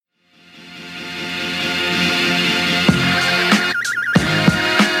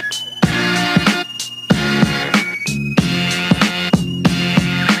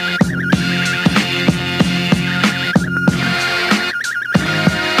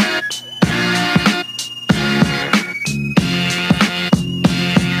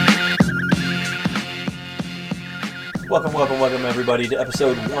Welcome, everybody, to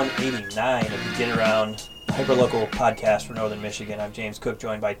episode 189 of the Get Around hyperlocal podcast for Northern Michigan. I'm James Cook,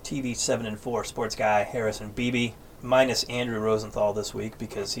 joined by TV 7 and 4 sports guy Harrison Beeby, minus Andrew Rosenthal this week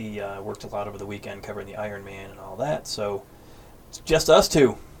because he worked a lot over the weekend covering the Iron Man and all that. So it's just us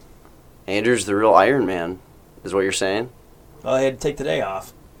two. Andrew's the real Iron Man, is what you're saying? Well, I had to take the day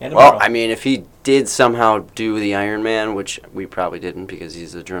off. Well, I mean, if he did somehow do the Iron Man, which we probably didn't because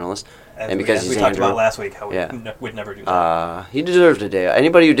he's a journalist, and because he's we talked about last week, how we'd never do that. He deserved a day.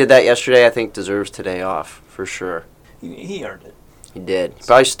 Anybody who did that yesterday, I think, deserves today off, for sure. He earned it. He did. He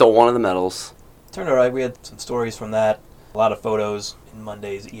probably stole one of the medals. Turned out right. We had some stories from that. A lot of photos in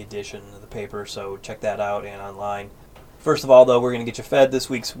Monday's e-edition of the paper, so check that out and online. First of all, though, we're going to get you fed. This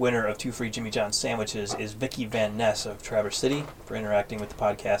week's winner of 2 free Jimmy John's sandwiches is Vicky Van Ness of Traverse City for interacting with the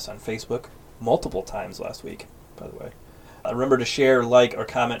podcast on Facebook multiple times last week, by the way. Remember to share, like, or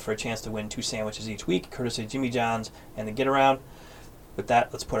comment for a chance to win 2 sandwiches each week, courtesy of Jimmy John's and the Get Around. With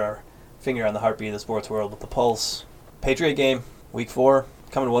that, let's put our finger on the heartbeat of the sports world with the Pulse. Patriot Game, week 4,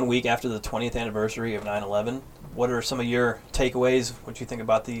 coming 1 week after the 20th anniversary of 9/11. What are some of your takeaways? What do you think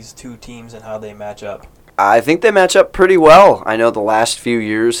about these two teams and how they match up? I think they match up pretty well. I know the last few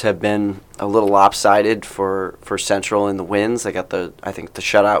years have been a little lopsided for Central in the wins. I think the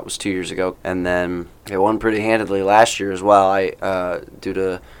shutout was 2 years ago, and then they won pretty handedly last year as well. Due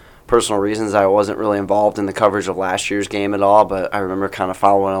to personal reasons, I wasn't really involved in the coverage of last year's game at all, but I remember kind of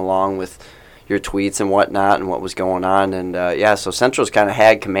following along with your tweets and whatnot and what was going on. And so Central's kind of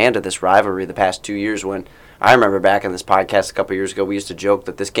had command of this rivalry the past 2 years. When I remember back in this podcast a couple years ago, we used to joke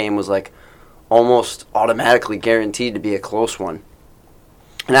that this game was like almost automatically guaranteed to be a close one.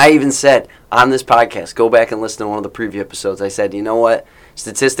 And I even said on this podcast, go back and listen to one of the preview episodes, I said, you know what,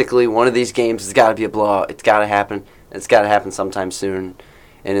 statistically, one of these games has got to be a blowout. It's got to happen. It's got to happen sometime soon.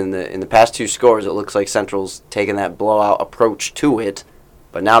 And in the past 2 scores, it looks like Central's taken that blowout approach to it.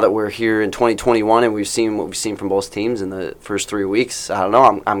 But now that we're here in 2021 and we've seen what we've seen from both teams in the first 3 weeks, I don't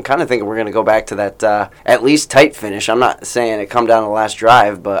know. I'm kind of thinking we're going to go back to that at least tight finish. I'm not saying it come down to the last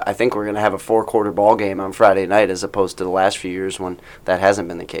drive, but I think we're going to have a 4-quarter ball game on Friday night as opposed to the last few years when that hasn't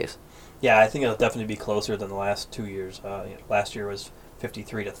been the case. Yeah, I think it'll definitely be closer than the last 2 years. Last year was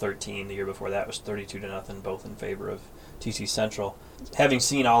 53-13. The year before that was 32-0, both in favor of TC Central. Having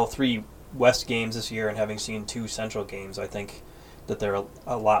seen all 3 West games this year and having seen 2 Central games, I think that they're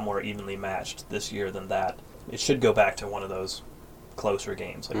a lot more evenly matched this year than that. It should go back to one of those closer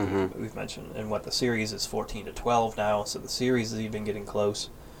games, like we've mentioned. And the series is 14-12 now, so the series is even getting close.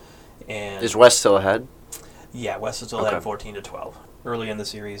 And is West still ahead? Yeah, West is still ahead 14-12. Early in the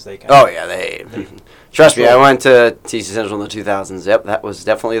series, they they trust me. I went to TC Central in the 2000s. Yep, that was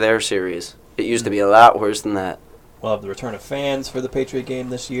definitely their series. It used to be a lot worse than that. We'll have the return of fans for the Patriot game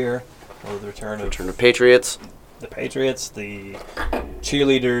this year. We'll have the return of Patriots. The Patriots, the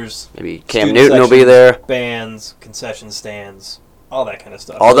cheerleaders, maybe Cam Newton will be there. Bands, concession stands, all that kind of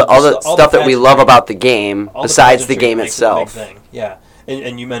stuff. All the stuff that we love about the game, besides the game itself. It a big thing. Yeah,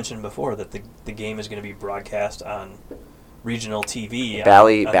 and you mentioned before that the game is going to be broadcast on regional TV.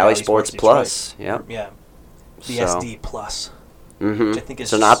 Valley Sports Plus. Yeah. Yeah. The SD Plus. Mm-hmm. Which I think is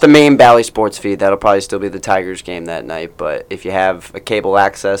so not the main Valley Sports feed. That'll probably still be the Tigers game that night. But if you have a cable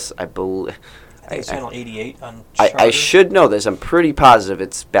access, I believe. I think it's channel 88 on Charter. I should know this. I'm pretty positive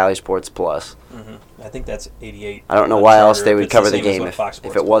it's Valley Sports Plus. Mm-hmm. I think that's 88. I don't know why Charter, else they would cover the game if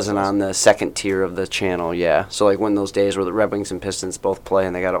it wasn't was. On the second tier of the channel, yeah. So like when those days where the Red Wings and Pistons both play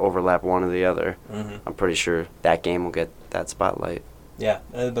and they got to overlap one or the other, I'm pretty sure that game will get that spotlight. Yeah,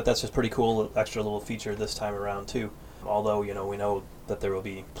 but that's just pretty cool, extra little feature this time around too. Although, we know that there will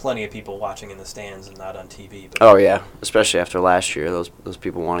be plenty of people watching in the stands and not on TV. But oh, yeah, especially after last year. Those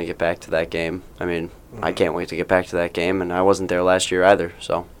people want to get back to that game. I mean, I can't wait to get back to that game, and I wasn't there last year either.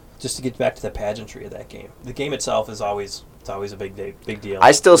 So just to get back to the pageantry of that game. The game itself is always a big deal.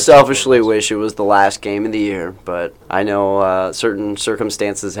 I still selfishly wish it was the last game of the year, but I know certain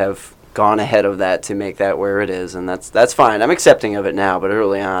circumstances have gone ahead of that to make that where it is, and that's fine. I'm accepting of it now, but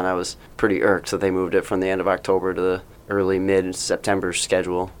early on I was pretty irked that they moved it from the end of October to the early mid-September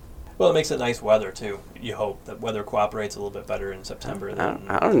schedule. Well, it makes it nice weather too. You hope that weather cooperates a little bit better in September.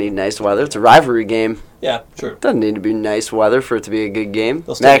 I don't need nice weather. It's a rivalry game. Yeah, true. It doesn't need to be nice weather for it to be a good game.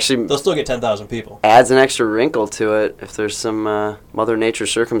 They'll still get 10,000 people. Adds an extra wrinkle to it if there's some Mother Nature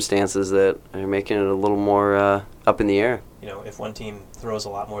circumstances that are making it a little more up in the air. If one team throws a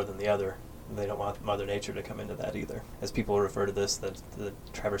lot more than the other, they don't want Mother Nature to come into that either. As people refer to this, the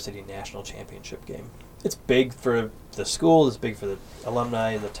Traverse City National Championship game. It's big for the school, it's big for the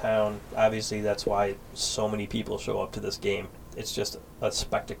alumni, the town. Obviously, that's why so many people show up to this game. It's just a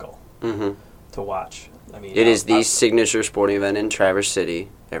spectacle. Mm-hmm. to watch. I mean, it is the signature sporting event in Traverse City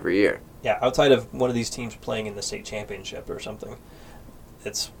every year. Yeah, outside of one of these teams playing in the state championship or something,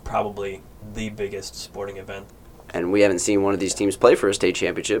 it's probably the biggest sporting event. And we haven't seen one of these teams play for a state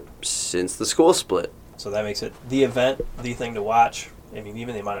championship since the school split. So that makes it the event, the thing to watch. I mean,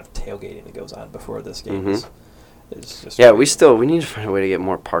 even the amount of tailgating that goes on before this game is just... Yeah, we need to find a way to get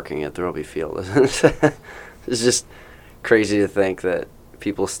more parking at the Roby Field. It's just crazy to think that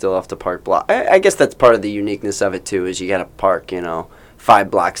people still have to park I guess that's part of the uniqueness of it, too, is you got to park,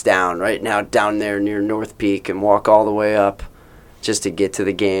 5 blocks down, right now down there near North Peak, and walk all the way up just to get to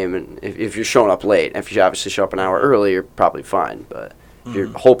the game. And if you're showing up late, if you obviously show up an hour early, you're probably fine. But if you're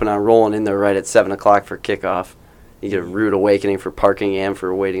hoping on rolling in there right at 7 o'clock for kickoff, you get a rude awakening for parking and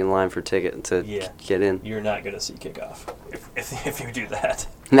for waiting in line for ticket to get in. You're not going to see kickoff if you do that.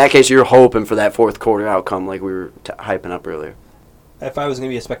 In that case, you're hoping for that fourth quarter outcome like we were hyping up earlier. If I was going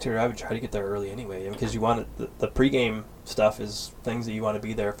to be a spectator, I would try to get there early anyway, because you want the pregame stuff is things that you want to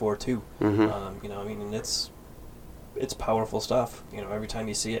be there for too. And it's powerful stuff. Every time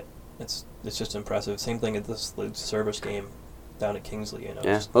you see it, it's just impressive. Same thing at this service game down at Kingsley.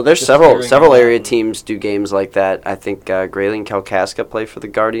 Yeah. Well, there's several area teams do games like that. I think Grayling Kalkaska play for the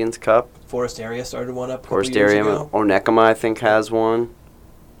Guardians Cup. Forest Area started one up. Forest Area, Onekama I think has one,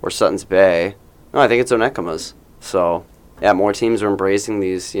 or Sutton's Bay. No, I think it's Onekama's. So. Yeah, more teams are embracing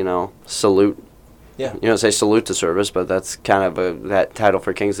these, salute. Yeah. Say salute to service, but that's kind of that title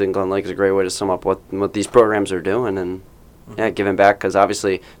for Kingsley and Glen Lake is a great way to sum up what these programs are doing and, giving back, because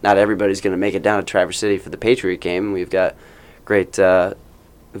obviously not everybody's going to make it down to Traverse City for the Patriot game. We've got great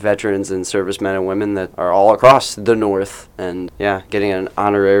veterans and servicemen and women that are all across the North, and, getting an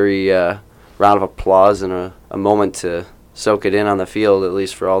honorary round of applause and a moment to soak it in on the field, at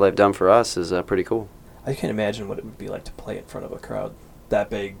least for all they've done for us, is pretty cool. I can't imagine what it would be like to play in front of a crowd that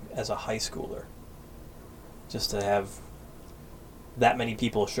big as a high schooler. Just to have that many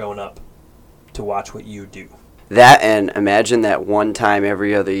people showing up to watch what you do. That, and imagine that one time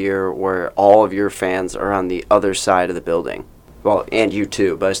every other year where all of your fans are on the other side of the building. Well, and you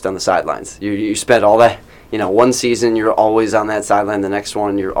too, but just on the sidelines. You spent all that, one season you're always on that sideline, the next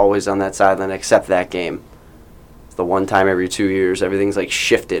one you're always on that sideline except that game. It's the one time every 2 years, everything's like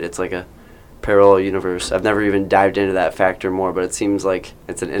shifted. It's like a parallel universe. I've never even dived into that factor more, but it seems like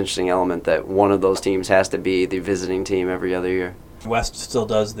it's an interesting element that one of those teams has to be the visiting team every other year. West still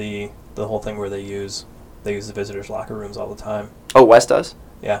does the whole thing where they use the visitors' locker rooms all the time. Oh, West does?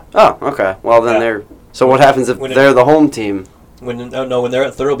 Yeah. Oh, okay. Well, then they're... So what happens if they're the home team? When they're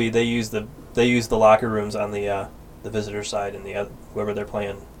at Thurlby, they use the locker rooms on the visitor side and the whoever they're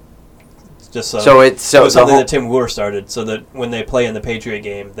playing. Just so it's something that Tim Moore started, so that when they play in the Patriot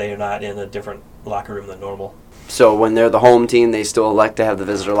game, they are not in a different locker room than normal. So when they're the home team, they still elect to have the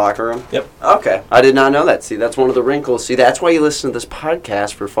visitor locker room? Yep. Okay. I did not know that. See, that's one of the wrinkles. See, that's why you listen to this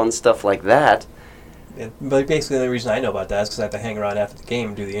podcast, for fun stuff like that. But basically the reason I know about that is because I have to hang around after the game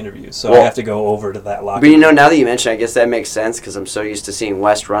and do the interviews. So I have to go over to that locker room. But now that you mention it, I guess that makes sense, because I'm so used to seeing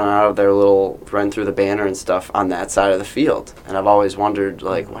West run through the banner and stuff on that side of the field. And I've always wondered,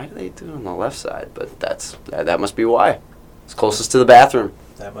 why do they do it on the left side? But that must be why. It's closest to the bathroom.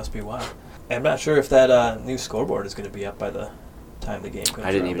 That must be why. I'm not sure if that new scoreboard is going to be up by the time the game comes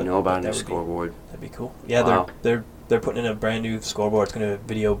I didn't even know about a new scoreboard. That'd be cool. Yeah, wow. They're putting in a brand new scoreboard. It's going to have a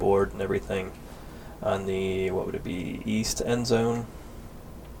video board and everything on the, what would it be, east end zone,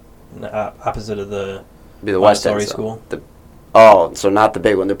 opposite of the West end school. So not the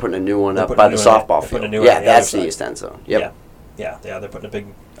big one. They're putting a new one up by the softball field. Yeah, that's the east end zone. Yep. Yeah, they're putting a big.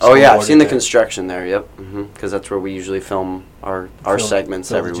 Oh yeah, I've seen the construction there. Yep, because that's where we usually film our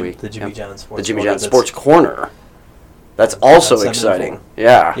segments every week. The Jimmy John Sports. The Jimmy John Sports Corner. That's also exciting.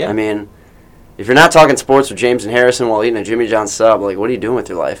 Yeah, I mean, if you're not talking sports with James and Harrison while eating a Jimmy John sub, what are you doing with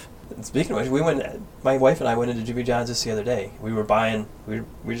your life? Speaking of which, my wife and I went into Jimmy John's just the other day. We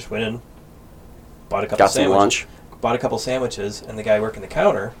just went in, bought a couple sandwiches. Bought a couple sandwiches, and the guy working the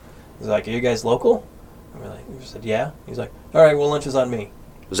counter was like, "Are you guys local?" And we said, "Yeah." He's like, "All right, well, lunch is on me."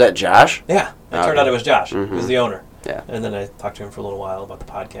 Was that Josh? Yeah. It turned out it was Josh. He was the owner. Yeah. And then I talked to him for a little while about the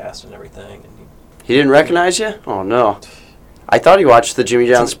podcast and everything. And he didn't recognize you? Oh, no. I thought he watched the Jimmy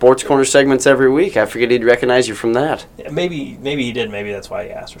John Sports Corner segments every week. I figured he'd recognize you from that. Yeah, maybe he did. Maybe that's why he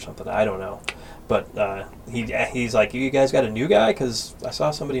asked or something. I don't know. But he's like, "You guys got a new guy? Because I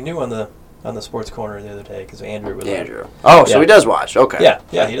saw somebody new on the Sports Corner the other day." Because Andrew was Andrew. So he does watch. Okay.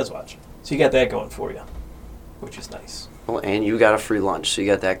 Yeah, he does watch. So you got that going for you, which is nice. Well, and you got a free lunch, so you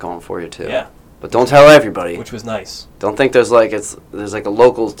got that going for you too. Yeah. But don't tell everybody. Which was nice. Don't think there's like a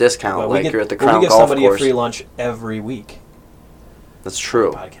locals discount you're at the Crown Golf Course. We give somebody a free lunch every week. That's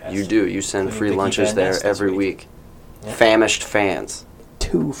true. Podcast. You do. You send free Vicky lunches Van there Ness every this week. Yeah. Famished fans.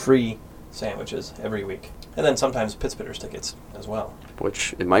 2 free sandwiches every week. And then sometimes Pittsburghers tickets as well.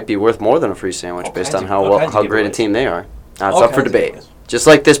 Which it might be worth more than a free sandwich All based kinds on of- how great a team they are. It's All up for kinds of debate. giveaways. Just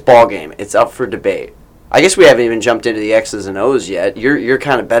like this ball game, it's up for debate. I guess we haven't even jumped into the X's and O's yet. You're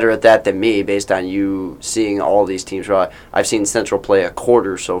kind of better at that than me based on you seeing all these teams. I've seen Central play a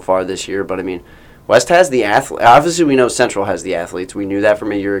quarter so far this year, but I mean, West has the athlete. Obviously, we know Central has the athletes. We knew that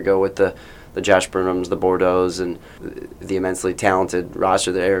from a year ago with the Josh Burnhams, the Bordeaux's, and the immensely talented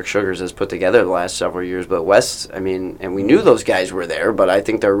roster that Eric Sugars has put together the last several years. But West, I mean, and we knew those guys were there, but I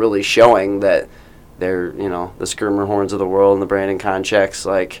think they're really showing that they're, the Skirmer Horns of the world and the Brandon Konchaks.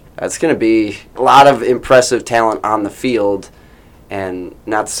 Like, that's going to be a lot of impressive talent on the field. And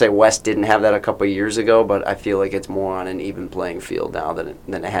not to say West didn't have that a couple of years ago, but I feel like it's more on an even playing field now than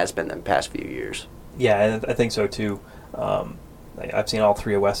it has been in the past few years. Yeah, I think so too. I've seen all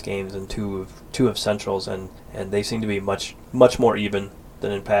 3 of West games and two of Central's, and they seem to be much more even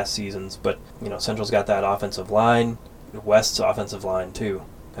than in past seasons. But Central's got that offensive line. West's offensive line too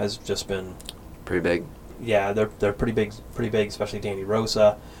has just been pretty big. Yeah, they're pretty big, especially Danny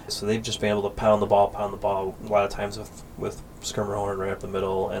Rosa. So they've just been able to pound the ball a lot of times with Skirmer Horn right up the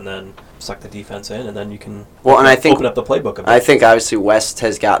middle, and then suck the defense in, and then you can open up the playbook a bit. I think obviously West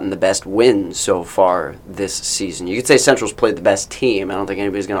has gotten the best win so far this season. You could say Central's played the best team. I don't think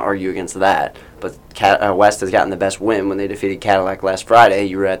anybody's going to argue against that. But West has gotten the best win when they defeated Cadillac last Friday.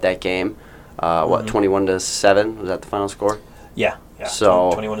 You were at that game. 21-7? Was that the final score? Yeah.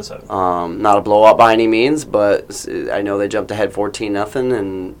 So 21-7. Not a blowout by any means, but I know they jumped ahead 14-0,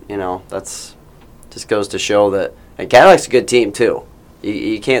 and that's just goes to show that. And Cadillac's a good team too.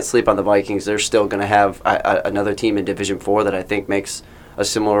 You can't sleep on the Vikings. They're still going to have another team in Division 4 that I think makes a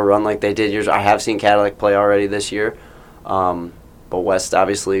similar run like they did years. I have seen Cadillac play already this year, but West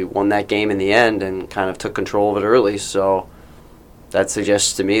obviously won that game in the end and kind of took control of it early. So that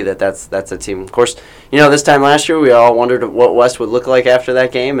suggests to me that that's a team. Of course, this time last year we all wondered what West would look like after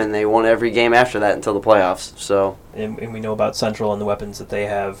that game, and they won every game after that until the playoffs. So and we know about Central and the weapons that they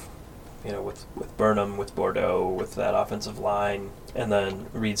have, with Burnham, with Bordeaux, with that offensive line, and then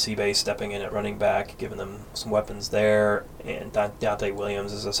Reed Seabay stepping in at running back, giving them some weapons there, and Deontay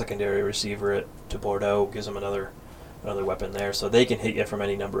Williams is a secondary receiver to Bordeaux, gives them another weapon there, so they can hit you from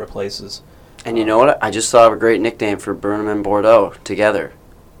any number of places. And you know what? I just thought of a great nickname for Burnham and Bordeaux together.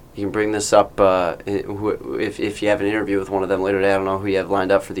 You can bring this up if you have an interview with one of them later today. I don't know who you have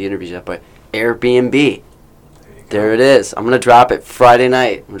lined up for the interviews yet, but Airbnb. There it is. I'm going to drop it Friday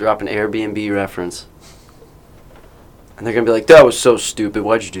night. I'm going to drop an Airbnb reference. And they're going to be like, that was so stupid.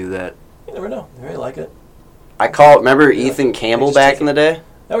 Why'd you do that? You never know. They really like it. Remember Ethan Campbell back in the day?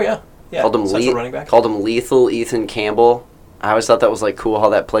 Oh, yeah. Called him running back. Called him Lethal Ethan Campbell. I always thought that was cool how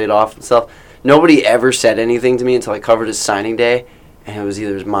that played off and stuff. Nobody ever said anything to me until I covered his signing day, and it was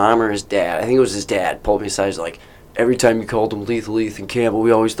either his mom or his dad. I think it was his dad pulled me aside. He's like, every time you called him Lethal Ethan Campbell,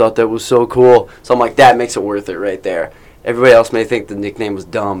 we always thought that was so cool. So I'm like, that makes it worth it right there. Everybody else may think the nickname was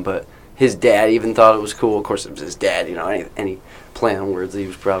dumb, but his dad even thought it was cool. Of course, it was his dad. Any play on words that he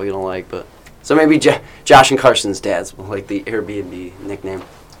was probably gonna like. But so maybe Josh and Carson's dads will like the Airbnb nickname.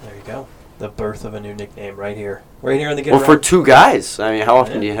 There you go. The birth of a new nickname right here in the Get Well, for 2 guys. I mean, how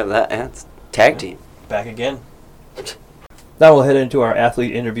often do you have that? Yeah, it's tag team. Back again. Now we'll head into our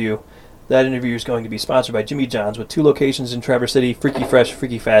athlete interview. That interview is going to be sponsored by Jimmy John's with 2 locations in Traverse City. Freaky Fresh,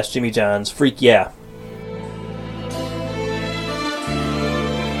 Freaky Fast, Jimmy John's. Freak yeah.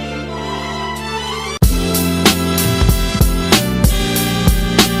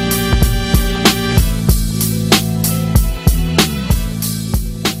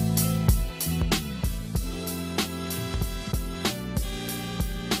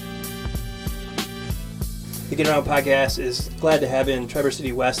 The Get Around Podcast is glad to have in Traverse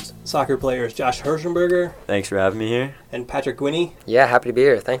City West soccer players Josh Hirschenberger. Thanks for having me here. And Patrick Guiney. Yeah, happy to be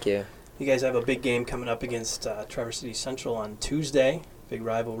here. Thank you. You guys have a big game coming up against Traverse City Central on Tuesday. Big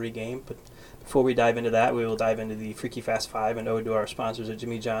rivalry game. But before we dive into that, we will dive into the Freaky Fast 5 and ode to our sponsors at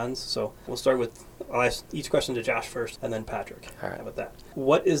Jimmy John's. So we'll start with, I'll ask each question to Josh first and then Patrick. All right. How about that?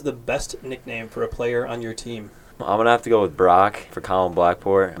 What is the best nickname for a player on your team? I'm going to have to go with Brock for Colin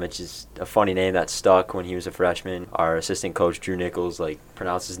Blackport, which is a funny name that stuck when he was a freshman. Our assistant coach, Drew Nichols,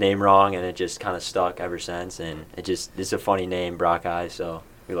 pronounced his name wrong, and it just kind of stuck ever since. And it's a funny name, Brock Eye, so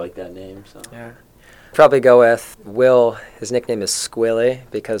we like that name. So Yeah. Probably go with Will. His nickname is Squilly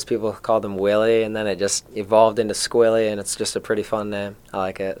because people called him Willie, and then it just evolved into Squilly, and it's just a pretty fun name. I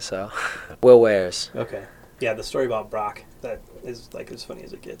like it, so Will Wares. Okay. Yeah, the story about Brock, that is as funny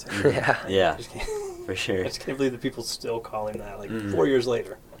as it gets. Yeah. Yeah. for sure. I just can't believe that people still call him that, like 4 years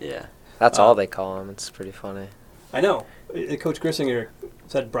later. Yeah. That's all they call him. It's pretty funny. I know. Coach Grissinger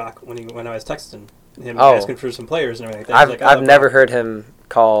said Brock when I was texting him asking for some players and everything like that. I've never heard him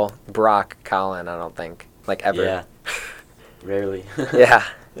call Brock Colin, I don't think. Like, ever. Yeah. Rarely. Yeah.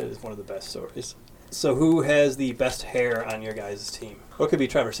 That is one of the best stories. So who has the best hair on your guys' team? Or it could be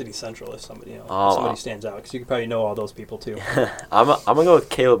Traverse City Central if somebody stands out, because you could probably know all those people too. I'm gonna go with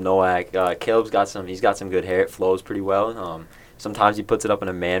Caleb Nowak. Caleb's got some good hair. It flows pretty well. Sometimes he puts it up in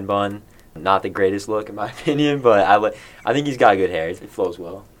a man bun. Not the greatest look in my opinion, but I think he's got good hair. It flows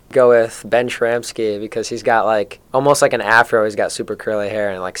well. Go with Ben Shramsky because he's got like almost like an afro. He's got super curly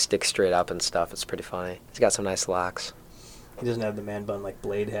hair and like sticks straight up and stuff. It's pretty funny. He's got some nice locks. He doesn't have the man bun like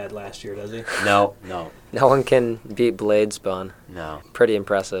Blade had last year, does he? No. No one can beat Blade's bun. No. Pretty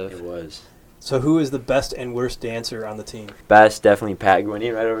impressive. It was. So who is the best and worst dancer on the team? Best, definitely Pat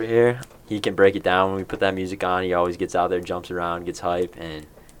Guiney right over here. He can break it down when we put that music on. He always gets out there, jumps around, gets hype, and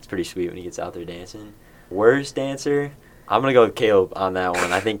it's pretty sweet when he gets out there dancing. Worst dancer? I'm going to go with Caleb on that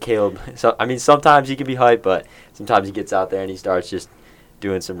one. I think Caleb, sometimes he can be hype, but sometimes he gets out there and he starts just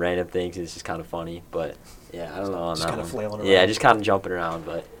doing some random things, and it's just kind of funny. But, yeah, I don't know on just that kind one. of flailing around. Yeah, just kind of jumping around.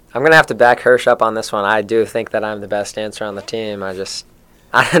 But I'm going to have to back Hirsch up on this one. I do think that I'm the best dancer on the team. I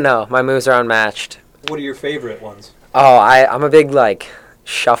don't know. My moves are unmatched. What are your favorite ones? Oh, I'm a big, like,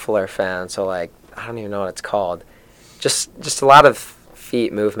 shuffler fan, so, like, I don't even know what it's called. Just a lot of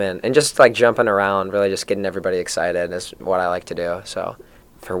feet movement and just, like, jumping around, really just getting everybody excited is what I like to do. So,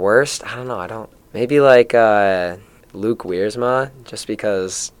 for worst, I don't know. Maybe, like, Luke Wiersma, just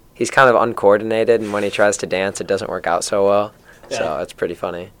because he's kind of uncoordinated, and when he tries to dance, it doesn't work out so well. Yeah. So, it's pretty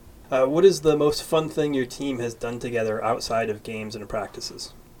funny. What is the most fun thing your team has done together outside of games and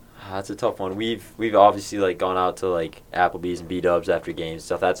practices? That's a tough one. We've obviously like gone out to like Applebee's and B-Dubs after games and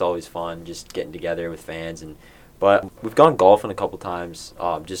stuff. That's always fun, just getting together with fans. But we've gone golfing a couple times,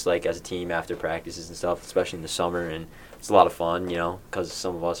 just like as a team after practices and stuff, especially in the summer, and it's a lot of fun, because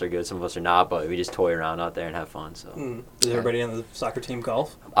some of us are good, some of us are not, but we just toy around out there and have fun. So. Does everybody on the soccer team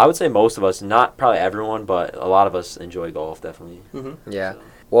golf? I would say most of us, not probably everyone, but a lot of us enjoy golf, definitely. Mm-hmm. Yeah. So.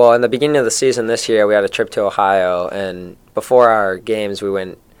 Well, in the beginning of the season this year, we had a trip to Ohio, and before our games, we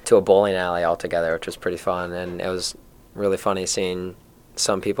went to a bowling alley all together, which was pretty fun, and it was really funny seeing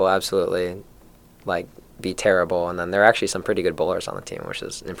some people absolutely, like, be terrible, and then there are actually some pretty good bowlers on the team, which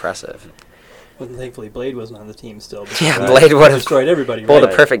is impressive. Well, thankfully, Blade wasn't on the team still. Yeah, Blade would have destroyed everybody. Bowled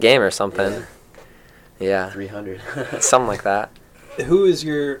a perfect game or something. Yeah. 300. Something like that. Who is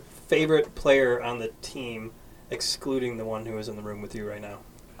your favorite player on the team, excluding the one who is in the room with you right now?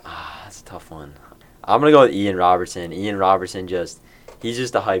 That's a tough one. I'm going to go with Ian Robertson. Ian Robertson he's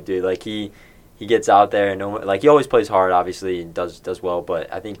just a hype dude. Like, he gets out there, and he always plays hard, obviously, and does well,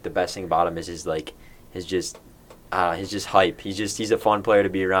 but I think the best thing about him is his just hype. He's a fun player to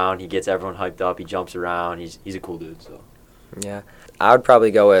be around. He gets everyone hyped up. He jumps around. He's a cool dude. So. Yeah. I would probably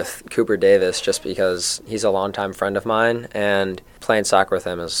go with Cooper Davis just because he's a longtime friend of mine, and playing soccer with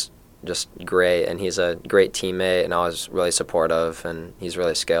him is just great, and he's a great teammate and always really supportive, and he's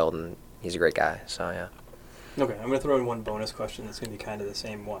really skilled, and he's a great guy. So, yeah. Okay, I'm going to throw in one bonus question that's going to be kind of the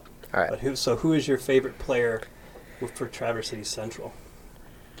same one. All right. But who is your favorite player for Traverse City Central?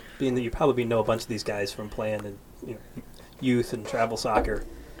 Being that you probably know a bunch of these guys from playing in youth and travel soccer.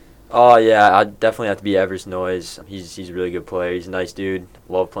 Oh, yeah, I'd definitely have to be Everest Noyes. He's a really good player. He's a nice dude.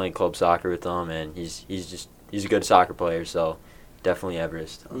 Love playing club soccer with him, and he's a good soccer player, so definitely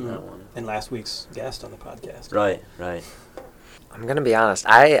Everest on that one. And last week's guest on the podcast. Right. I'm going to be honest.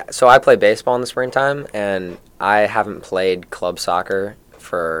 I play baseball in the springtime, and I haven't played club soccer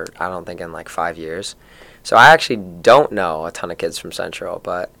for, I don't think, in like 5 years. So I actually don't know a ton of kids from Central,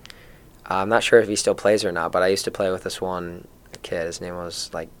 but I'm not sure if he still plays or not, but I used to play with this one kid. His name was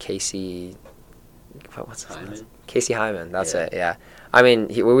like Casey. What's his name? Casey Hyman. That's it. Yeah. I mean,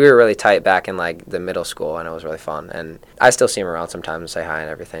 we were really tight back in like the middle school, and it was really fun. And I still see him around sometimes and say hi and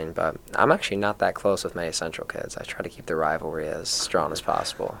everything. But I'm actually not that close with many Central kids. I try to keep the rivalry as strong as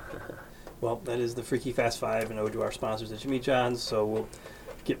possible. Well, that is the Freaky Fast Five, and ode to our sponsors at Jimmy John's. So we'll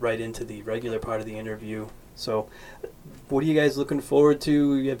get right into the regular part of the interview. So, what are you guys looking forward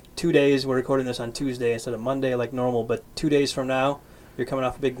to? You have 2 days. We're recording this on Tuesday instead of Monday like normal, but 2 days from now, you're coming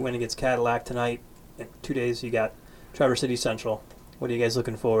off a big win against Cadillac tonight. In 2 days, you got Traverse City Central. What are you guys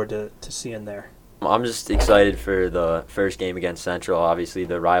looking forward to seeing there? I'm just excited for the first game against Central. Obviously,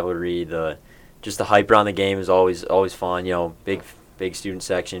 the rivalry, just the hype around the game is always fun. Big student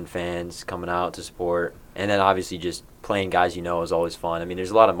section, fans coming out to support, and then obviously just playing guys is always fun. I mean,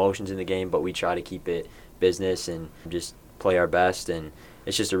 there's a lot of emotions in the game, but we try to keep it business and just play our best, and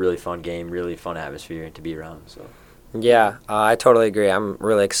it's just a really fun game, really fun atmosphere to be around. So. Yeah, I totally agree. I'm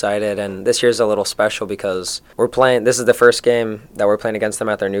really excited, and this year's a little special because we're playing. This is the first game that we're playing against them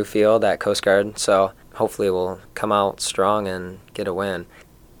at their new field at Coast Guard, so hopefully we'll come out strong and get a win.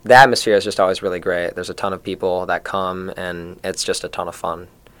 The atmosphere is just always really great. There's a ton of people that come, and it's just a ton of fun.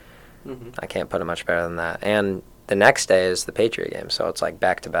 Mm-hmm. I can't put it much better than that. And the next day is the Patriot game, so it's like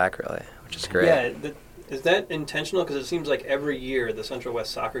back-to-back, really, which is great. Yeah, is that intentional? Because it seems like every year the Central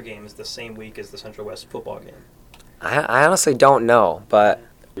West soccer game is the same week as the Central West football game. I honestly don't know, but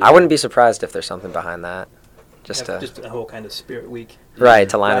I wouldn't be surprised if there's something behind that. Just a whole kind of spirit week. Right,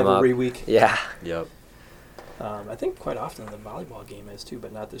 to line them up. Rivalry week. Yeah. Yep. I think quite often the volleyball game is too,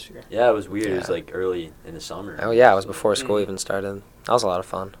 but not this year. Yeah, it was weird. Yeah. It was like early in the summer. Oh yeah, it was before school even started. That was a lot of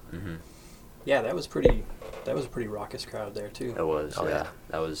fun. Mm-hmm. Yeah, that was a pretty raucous crowd there too. It was. Oh, yeah.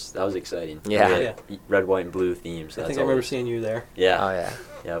 That was exciting. Yeah. We had red, white, and blue themes. I think I remember seeing you there. Yeah. Oh yeah.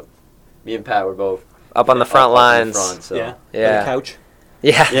 Yep. Me and Pat were both Up on the front lines. Up in the front, so. Yeah. Yeah. On the couch.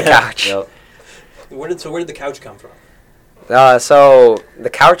 Yeah. Yeah. Couch. Yep. Where did the couch come from? So the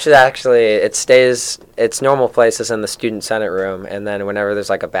couch is actually, it stays, its normal place is in the student senate room, and then whenever there's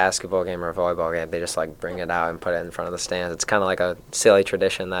like a basketball game or a volleyball game, they just like bring it out and put it in front of the stands. It's kind of like a silly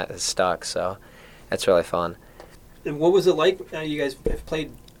tradition that is stuck, so it's really fun. And what was it like? You guys have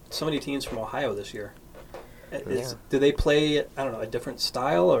played so many teams from Ohio this year. Do they play, I don't know, a different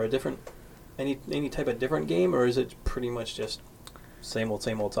style or a different, any type of different game, or is it pretty much just same old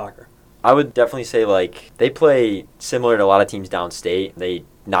soccer? I would definitely say, like, they play similar to a lot of teams downstate. They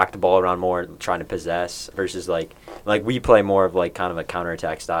knock the ball around more, trying to possess, versus, like we play more of, like, kind of a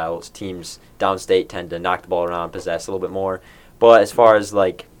counterattack style. Teams downstate tend to knock the ball around, possess a little bit more. But as far as,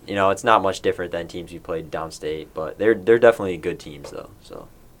 like, you know, it's not much different than teams we played downstate. But they're definitely good teams, though. So.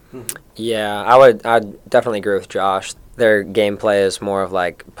 Mm-hmm. Yeah, I'd definitely agree with Josh. Their gameplay is more of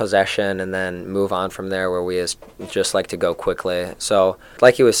like possession and then move on from there, where we just like to go quickly. So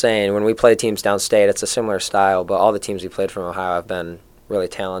like he was saying, when we play teams downstate, it's a similar style, but all the teams we played from Ohio have been really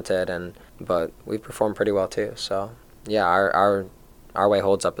talented, but we performed pretty well too. So yeah, our way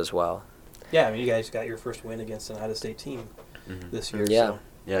holds up as well. Yeah, I mean, you guys got your first win against an out-of-state team this year. Yeah. So.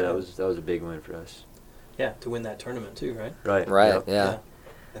 Yeah, that was a big win for us. Yeah, to win that tournament too, right? Right. Right. Yeah.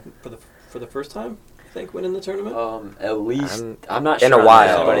 I think for the first time, I think, winning the tournament. At least I'm not in sure a on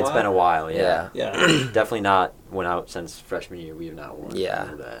while. that, but it's been a while. Yeah. Yeah. Definitely not went out since freshman year. We have not won. Yeah.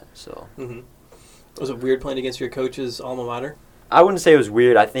 I know that. So. Mm-hmm. Was it weird playing against your coach's alma mater? I wouldn't say it was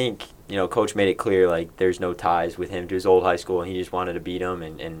weird. I think, you know, Coach made it clear, like, there's no ties with him to his old high school, and he just wanted to beat him,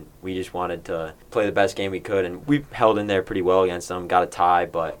 and we just wanted to play the best game we could. And we held in there pretty well against them, got a tie,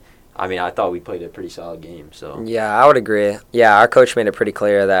 but, I mean, I thought we played a pretty solid game. So. Yeah, I would agree. Yeah, our coach made it pretty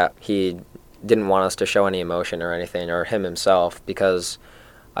clear that he didn't want us to show any emotion or anything, or him himself, because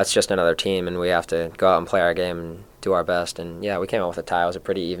that's just another team, and we have to go out and play our game and do our best. And, yeah, we came out with a tie. It was a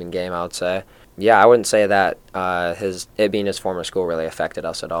pretty even game, I would say. Yeah, I wouldn't say that it being his former school really affected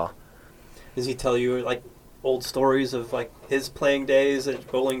us at all. Does he tell you, like, old stories of, like, his playing days at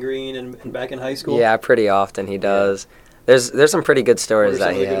Bowling Green and back in high school? Yeah, pretty often he does. Yeah. There's some pretty good stories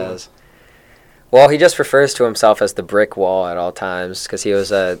that he has. Ones? Well, he just refers to himself as the brick wall at all times because he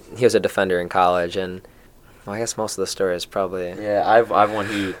was a defender in college, and well, I guess most of the story is probably. Yeah, I've one.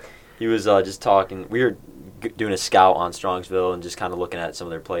 He was just talking. We were doing a scout on Strongsville and just kind of looking at some of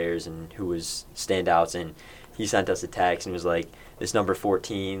their players and who was standouts, and he sent us a text and was like, "This number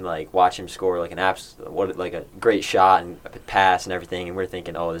 14, like, watch him score like a great shot and a pass and everything." And we're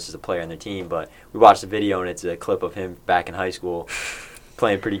thinking, "Oh, this is a player on their team," but we watched the video and it's a clip of him back in high school.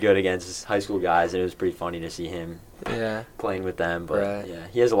 Playing pretty good against his high school guys, and it was pretty funny to see him playing with them. But right. Yeah,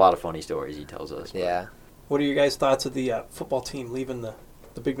 he has a lot of funny stories, he tells us. Yeah. What are your guys' thoughts of the football team leaving the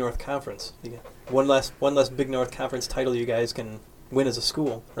Big North Conference? One less Big North Conference title you guys can win as a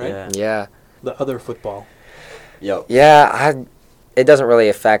school, right? Yeah. The other football. Yep. Yeah, it doesn't really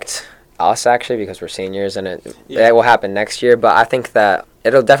affect us actually because we're seniors, and it will happen next year. But I think that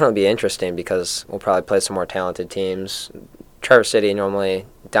it'll definitely be interesting because we'll probably play some more talented teams. Traverse City normally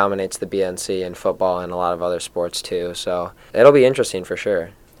dominates the BNC in football and a lot of other sports too, so it'll be interesting for sure.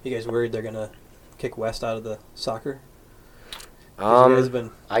 You guys worried they're gonna kick West out of the soccer? You guys have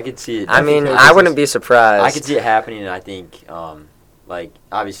been I could see it. I mean, I wouldn't be surprised. I could see it happening, and I think, like,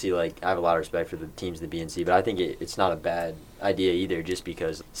 obviously, like, I have a lot of respect for the teams in the BNC, but I think it's not a bad idea either, just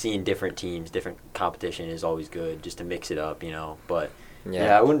because seeing different teams, different competition is always good, just to mix it up, you know. But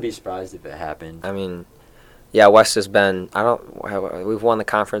yeah, I wouldn't be surprised if it happened. I mean, yeah, West has been. We've won the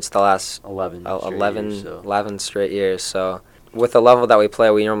conference the last 11 11 straight years. So with the level that we play,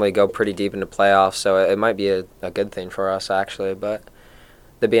 we normally go pretty deep into playoffs, so it might be a good thing for us, actually. But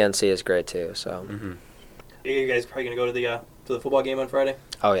the BNC is great, too. So. Mm-hmm. You guys probably going to go to the football game on Friday?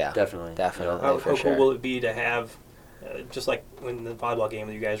 Oh, yeah. Definitely. How cool will it be to have, just like when the volleyball game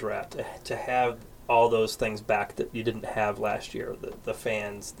that you guys were at, to have all those things back that you didn't have last year? The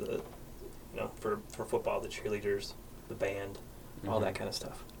fans, for football, the cheerleaders, the band, all that kind of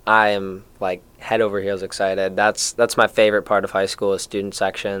stuff. I am like head over heels excited. That's my favorite part of high school is student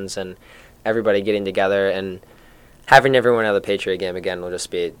sections and everybody getting together, and having everyone at the Patriot game again will just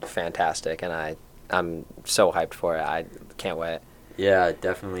be fantastic, and I'm so hyped for it. I can't wait. Yeah,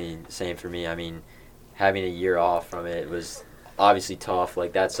 definitely same for me. I mean, having a year off from it was obviously tough.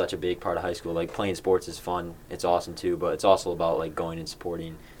 Like, that's such a big part of high school. Like, playing sports is fun. It's awesome too, but it's also about like going and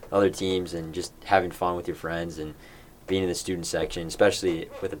supporting other teams and just having fun with your friends and being in the student section, especially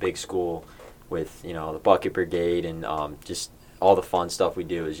with a big school with, the bucket brigade and just all the fun stuff we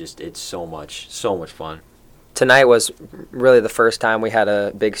do is just, it's so much fun. Tonight was really the first time we had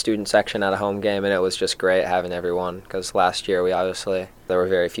a big student section at a home game, and it was just great having everyone, because last year there were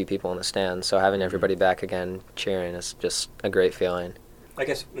very few people in the stands, so having everybody back again cheering is just a great feeling. I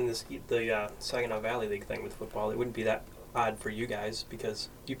guess in the Saginaw Valley League thing with football, it wouldn't be that odd for you guys because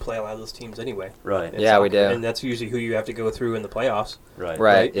you play a lot of those teams anyway. Right. Yeah, we do. And that's usually who you have to go through in the playoffs.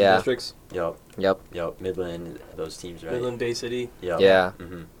 Right, yeah. Districts. Yep. Midland, those teams, right? Midland, Bay City. Yep. Yeah.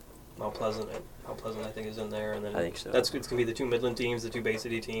 Mm-hmm. Mount Pleasant, I think, is in there, and then I think so. It's going to be the two Midland teams, the two Bay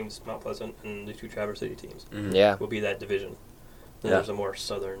City teams, Mount Pleasant, and the two Traverse City teams. Mm-hmm. Yeah. Will be that division. Then there's a more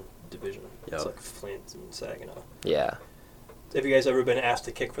southern division. Yep. It's like Flint and Saginaw. Yeah. Have you guys ever been asked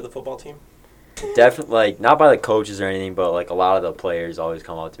to kick for the football team? Definitely, like, not by the coaches or anything, but like a lot of the players always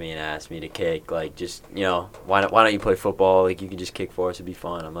come up to me and ask me to kick. Like, just, why don't you play football? Like, you can just kick for us. It'd be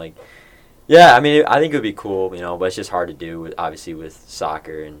fun. I'm like, yeah, I mean, I think it would be cool, but it's just hard to do, obviously, with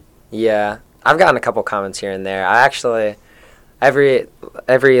soccer. And Yeah. I've gotten a couple comments here and there. I actually, every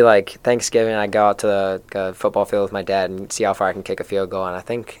like Thanksgiving, I go out to the football field with my dad and see how far I can kick a field goal. And I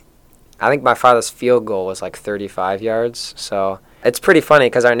think my farthest field goal was like 35 yards. So it's pretty funny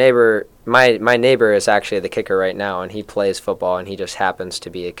because our neighbor, my neighbor is actually the kicker right now, and he plays football, and he just happens to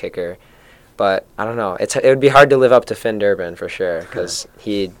be a kicker. But I don't know. It would be hard to live up to Finn Durbin for sure because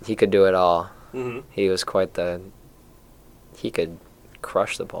he could do it all. Mm-hmm. He was he could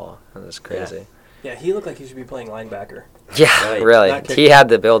crush the ball. It was crazy. Yeah, he looked like he should be playing linebacker. Yeah, Right. really. He had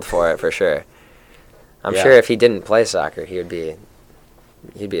the build for it for sure. I'm Yeah. sure if he didn't play soccer, he'd be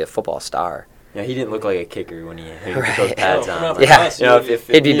a football star. Yeah, he didn't look like a kicker when he put Right. those pads No, on. not Like, Yeah. us, if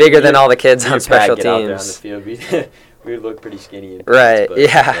He'd be me- bigger than me- all the kids me on and Pat special get out there on the teams. field, we would look pretty skinny. In Right, but,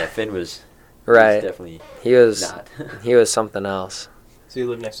 yeah. Finn was Right. definitely He was not. he was something else. So you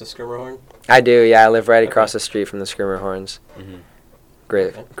live next to Skirmerhorn? I do, yeah. I live right Okay. across the street from the Skirmerhorns. Mm-hmm.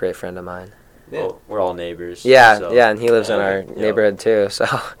 Great friend of mine. Yeah. Well, we're all neighbors. Yeah, so. yeah, and he lives in our Yep. neighborhood too. So,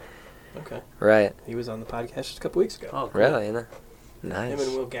 Okay. right. He was on the podcast just a couple weeks ago. Oh, cool. Really? Him Nice.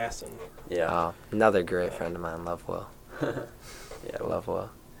 and Will Gaston. Yeah. Oh, another great friend of mine. Love Will. Yeah. Love Will.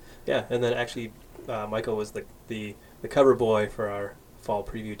 Yeah, and then actually Michael was the cover boy for our fall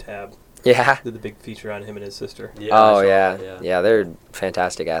preview tab. Yeah. Did the big feature on him and his sister. Yeah, I Oh saw yeah. that, Yeah, they're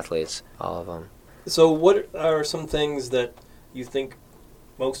fantastic athletes, all of them. So what are some things that you think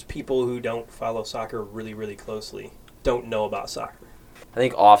most people who don't follow soccer really, really closely don't know about soccer? I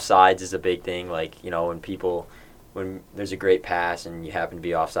think offsides is a big thing. Like, when there's a great pass and you happen to be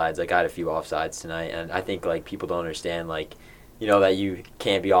offsides. Like, I had a few offsides tonight, and I think like people don't understand that you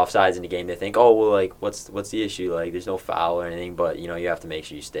can't be offsides in the game. They think, oh well, like what's the issue? Like, there's no foul or anything, but you have to make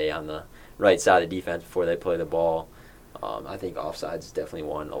sure you stay on the right side of the defense before they play the ball. I think offsides is definitely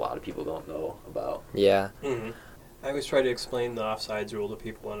one a lot of people don't know about. Yeah. Mm-hmm. I always try to explain the offsides rule to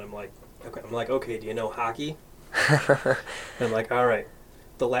people, and I'm like, okay, do you know hockey? And I'm like, all right,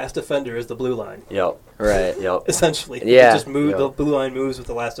 the last defender is the blue line. Yep. Right. Yep. Essentially, Yeah. You just move. Yeah. The blue line moves with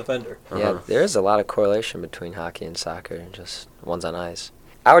the last defender. Yeah, Uh-huh. there is a lot of correlation between hockey and soccer, just one's on ice.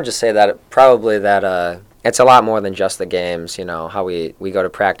 I would just say that it's a lot more than just the games, how we go to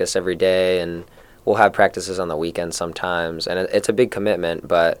practice every day, and we'll have practices on the weekend sometimes, and it's a big commitment,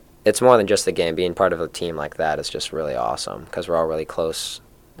 but it's more than just the game. Being part of a team like that is just really awesome because we're all really close,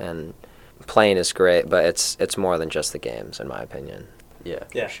 and playing is great, but it's more than just the games, in my opinion. Yeah.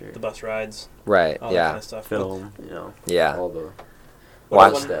 Yeah, For sure. the bus rides, Right, all that yeah. kind of stuff. Film. Yeah. All the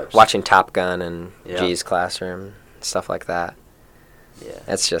What steps. Watching Top Gun and Yeah. G's Classroom, stuff like that. Yeah.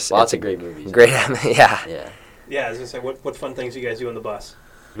 It's just Lots it's of great movies. Great, yeah. Yeah. Yeah, I was gonna say, what fun things you guys do on the bus?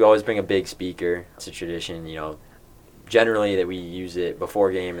 We always bring a big speaker. It's a tradition, generally that we use it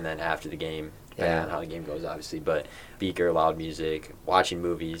before game and then after the game. depending on how the game goes, obviously. But speaker, loud music, watching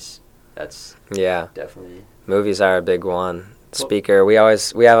movies, that's definitely. Movies are a big one. Speaker, we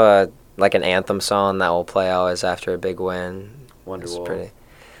have an anthem song that will play always after a big win. Wonderwall.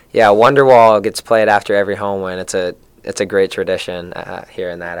 Wonderwall gets played after every home win. It's a great tradition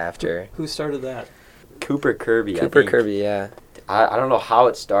hearing that after. Who started that? Cooper Kirby. Kirby, yeah. I don't know how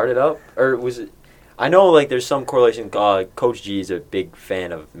it started up, or was it? I know like there's some correlation. Coach G is a big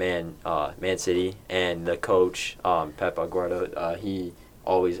fan of Man City, and the coach Pep Aguardo. He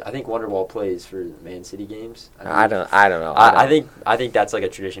always, I think Wonderwall plays for Man City games. I don't know. I think that's like a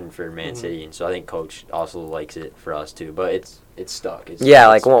tradition for Man City, and so I think Coach also likes it for us too. But it's stuck.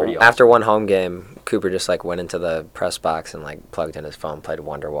 After one home game, Cooper just like went into the press box and like plugged in his phone, played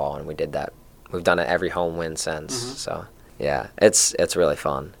Wonderwall, and we did that. We've done it every home win since. So yeah, it's really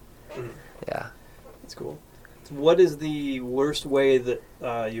fun. Yeah, it's cool. What is the worst way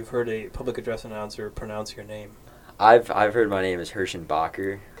that you've heard a public address announcer pronounce your name? I've heard my name is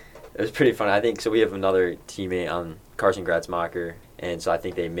Hirschenberger. It was pretty funny. I think so. We have another teammate on Carson Gratzmacher, and so I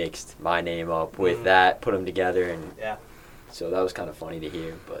think they mixed my name up with that, put them together, and so that was kind of funny to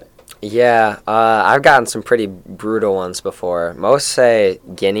hear. But yeah, I've gotten some pretty brutal ones before. Most say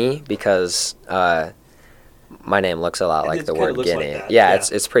Guiney because my name looks a lot like the word Guinea. Like yeah,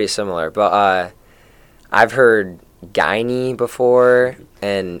 it's pretty similar. But I've heard Guiney before,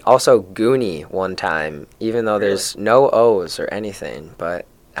 and also Guiney one time, even though there's no O's or anything. But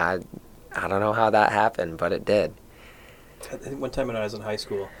I don't know how that happened, but it did. I think one time when I was in high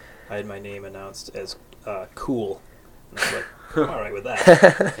school, I had my name announced as Cool. And I was like, I'm all right with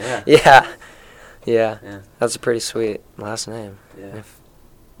that. Yeah. That's a pretty sweet last name. Yeah.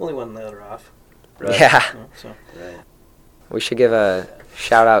 Only one letter off. Right. Yeah. Right. We should give a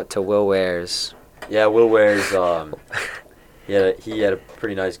shout out to Will Wares. Yeah, Will Wares. He had a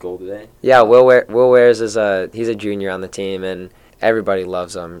pretty nice goal today. Yeah, Will Wares he's a junior on the team, and everybody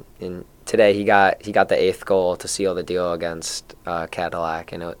loves him. And today he got the 8th goal to seal the deal against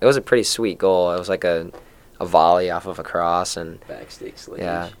Cadillac, and it was a pretty sweet goal. It was like a volley off of a cross, and backstick slickage.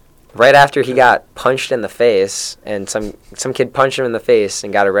 Yeah, right after he got punched in the face, and some kid punched him in the face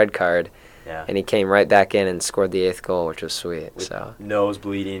and got a red card. Yeah. And he came right back in and scored the 8th goal, which was sweet. With so nose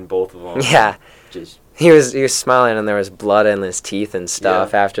bleeding, both of them. Yeah. Just he was smiling, and there was blood in his teeth and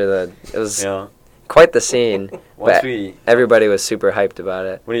stuff after it was quite the scene. But everybody was super hyped about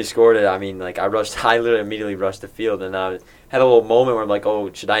it. When he scored it, I mean, like I literally immediately rushed the field, and I had a little moment where I'm like,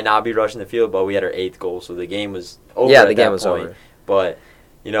 oh, should I not be rushing the field? But we had our 8th goal, so the game was over. Yeah, the game was over. But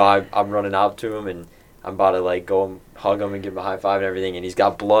I'm running out to him, and I'm about to like go and hug him and give him a high five and everything, and he's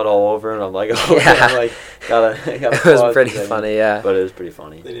got blood all over, and I'm like, oh, I'm like, gotta it was pretty funny, yeah. But it was pretty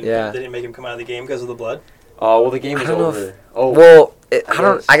funny. They didn't make him come out of the game because of the blood? Oh, well, the game was over.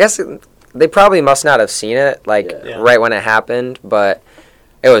 I guess they probably must not have seen it, right when it happened, but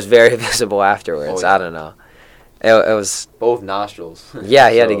it was very visible afterwards. I don't know. It was both nostrils. Yeah,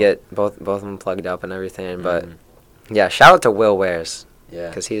 he had to get both of them plugged up and everything, but yeah, shout out to Will Wares. Yeah,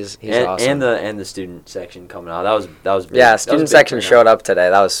 because he's awesome. And the student section coming out. That was big. Yeah, student section showed up today.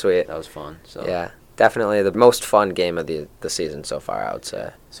 That was sweet. That was fun. So yeah, definitely the most fun game of the season so far, I would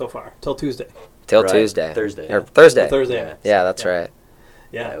say. So far, till Tuesday. Tuesday. Thursday. Or Thursday. Thursday. Yeah, that's right.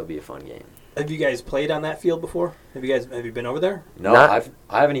 Yeah, it would be a fun game. Have you guys played on that field before? Have you been over there? No,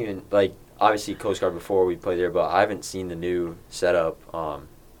 I haven't even obviously Coast Guard before we played there, but I haven't seen the new setup.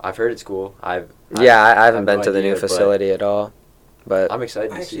 I've heard it's cool. I haven't been to the new facility at all. But I'm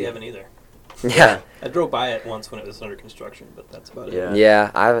excited to see it. I actually haven't either. Yeah. I drove by it once when it was under construction, but that's about it. Yeah,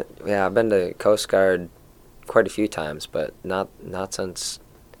 I've been to Coast Guard quite a few times, but not since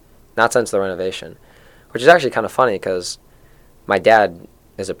the renovation, which is actually kind of funny because my dad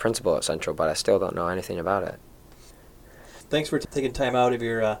is a principal at Central, but I still don't know anything about it. Thanks for taking time out of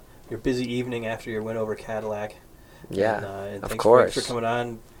your busy evening after your win over Cadillac. Yeah, and of course. Thanks for coming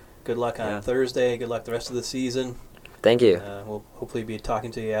on. Good luck on Thursday. Good luck the rest of the season. Thank you. We'll hopefully be talking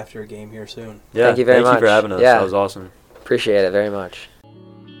to you after a game here soon. Yeah, thank you very much. Thank you for having us. Yeah. That was awesome. Appreciate it very much.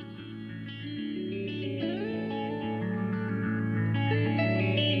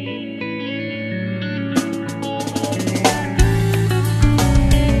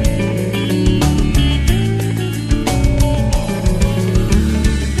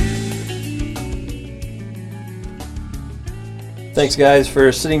 Thanks, guys,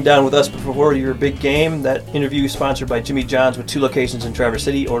 for sitting down with us before your big game. That interview is sponsored by Jimmy John's with 2 locations in Traverse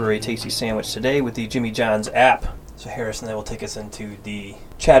City. Order a tasty sandwich today with the Jimmy John's app. So Harrison, that will take us into the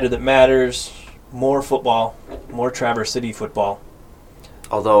chatter that matters. More football, more Traverse City football.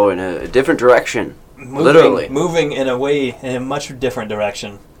 Although in a different direction, literally. Moving in a much different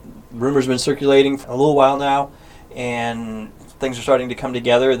direction. rumors been circulating for a little while now, and things are starting to come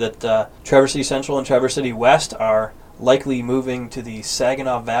together that Traverse City Central and Traverse City West are likely moving to the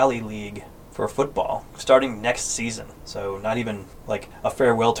Saginaw Valley League for football starting next season. So not even like a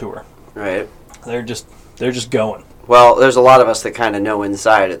farewell tour. Right. They're just going. Well, there's a lot of us that kind of know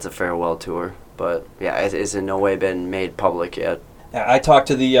inside it's a farewell tour, but yeah, it has in no way been made public yet. I talked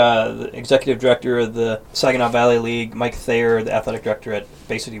to the executive director of the Saginaw Valley League, Mike Thayer, the athletic director at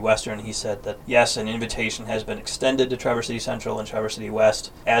Bay City Western. He said that, yes, an invitation has been extended to Traverse City Central and Traverse City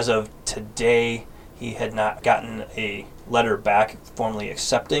West. As of today, he had not gotten a letter back formally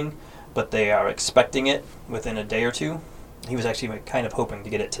accepting, but they are expecting it within a day or two. He was actually kind of hoping to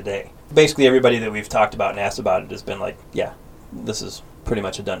get it today. Basically, everybody that we've talked about and asked about it has been like, yeah, this is pretty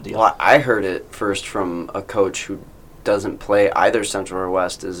much a done deal. Well, I heard it first from a coach who doesn't play either Central or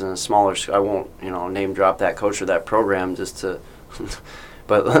West, is in a smaller school. I won't, name drop that coach or that program just to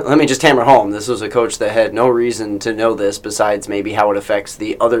but let me just hammer home. This was a coach that had no reason to know this besides maybe how it affects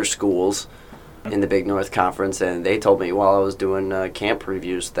the other schools in the Big North Conference, and they told me while I was doing camp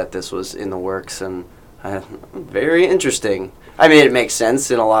reviews that this was in the works, and very interesting. I mean, it makes sense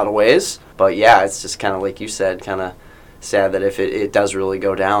in a lot of ways, but yeah, it's just kind of like you said, kind of sad that if it does really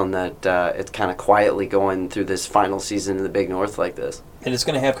go down, that it's kind of quietly going through this final season in the Big North like this. And it's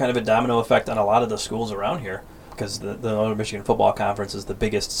going to have kind of a domino effect on a lot of the schools around here, because the Northern Michigan Football Conference is the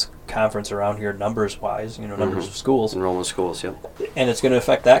biggest conference around here numbers-wise, numbers of schools. Enrollment schools, yep. And it's going to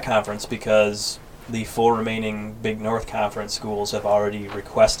affect that conference because the 4 remaining Big North Conference schools have already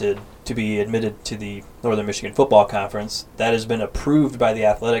requested to be admitted to the Northern Michigan Football Conference. That has been approved by the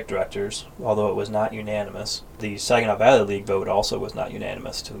athletic directors, although it was not unanimous. The Saginaw Valley League vote also was not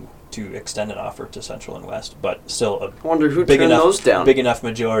unanimous to extend an offer to Central and West, but still I wonder who turned those down. Big enough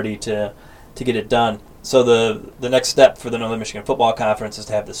majority to get it done. So the next step for the Northern Michigan Football Conference is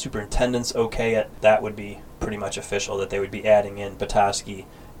to have the superintendents okay it. That would be pretty much official, that they would be adding in Petoskey,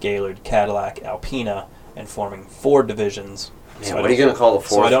 Gaylord, Cadillac, Alpena, and forming 4 divisions. Yeah, so what are you going to call the 4th?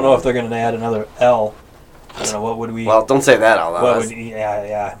 So I don't know if they're going to add another L. I don't know, what would we... Well, don't say that out loud.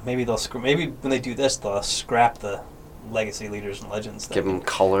 Yeah. Maybe maybe when they do this, they'll scrap the legacy leaders and legends thing. Give them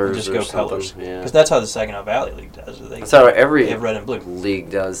colors just or go something. Colors. Yeah. Because that's how the Saginaw Valley League does. That's how every they have red and blue. league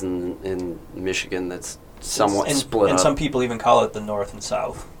does in Michigan that's somewhat split up. And some people even call it the North and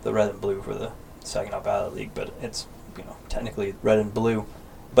South, the red and blue for the Saginaw Valley League, but it's technically red and blue.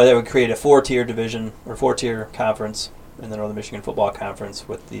 But it would create a 4-tier division or 4-tier conference in the Northern Michigan Football Conference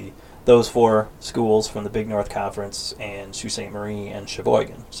with those 4 schools from the Big North Conference and Sault Ste. Marie and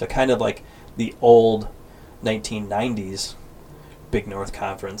Sheboygan. So kind of like the old 1990s Big North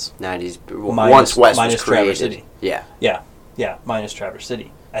Conference. 90s, once West was created. Traverse City. Yeah, minus Traverse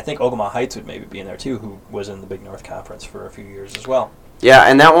City. I think Ogama Heights would maybe be in there too, who was in the Big North Conference for a few years as well. Yeah,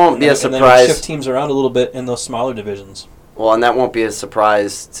 and that won't be a surprise. And then shift teams around a little bit in those smaller divisions. Well, and that won't be a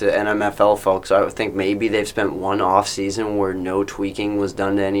surprise to NMFL folks. I would think maybe they've spent one off season where no tweaking was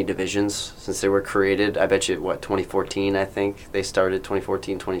done to any divisions since they were created. I bet you, 2014, I think they started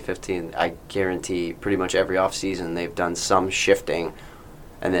 2014, 2015. I guarantee pretty much every off season they've done some shifting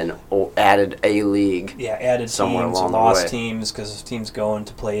and then added a league. Yeah, added somewhere teams, along lost the way. teams because teams going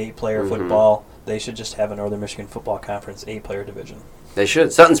to play 8-player football. They should just have a Northern Michigan Football Conference 8-player division. They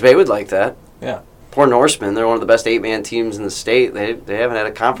should. Sutton's Bay would like that. Yeah. Poor Norsemen, they're one of the best 8-man teams in the state. They haven't had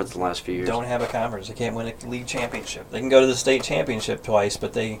a conference in the last few years. Don't have a conference. They can't win a league championship. They can go to the state championship twice,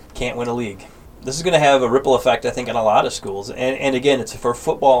 but they can't win a league. This is going to have a ripple effect, I think, on a lot of schools. And again, it's for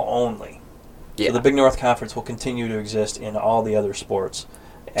football only. Yeah. So the Big North Conference will continue to exist in all the other sports.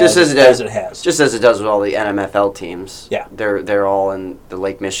 Just as it has. Just as it does with all the NMFL teams. Yeah. They're all in the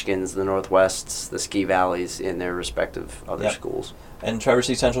Lake Michigans, the Northwests, the Ski Valleys in their respective other schools. And Traverse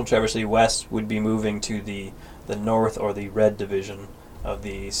City Central and Traverse City West would be moving to the North or the Red Division of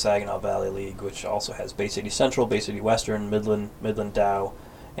the Saginaw Valley League, which also has Bay City Central, Bay City Western, Midland Dow,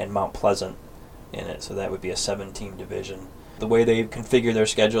 and Mount Pleasant in it. So that would be a 7-team division. The way they configure their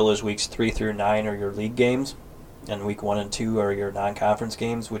schedule is weeks 3 through 9 are your league games, and week 1 and 2 are your non-conference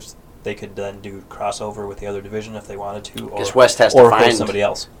games, which they could then do crossover with the other division if they wanted to, or West has to find somebody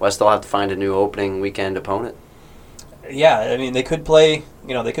else. West will have to find a new opening weekend opponent. Yeah, I mean they could play.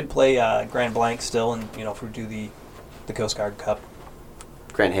 They could play Grand Blanc still, and if we do the Coast Guard Cup.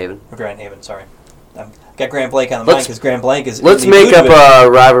 Grand Haven. Or Grand Haven, sorry. I've got Grand Blanc on the mind because Grand Blanc is. Let's make up a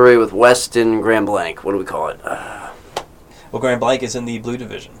rivalry with West and Grand Blanc. What do we call it? Well, Grand Blanc is in the blue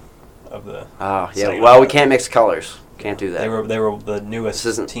division of the. Oh yeah. Well, we can't mix colors. Can't do that. They were the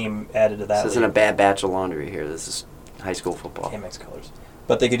newest team added to that. This isn't a bad batch of laundry here. This is high school football. Can't mix colors.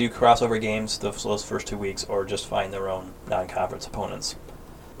 But they could do crossover games those first 2 weeks, or just find their own non-conference opponents.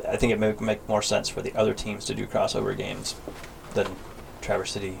 I think it may make more sense for the other teams to do crossover games than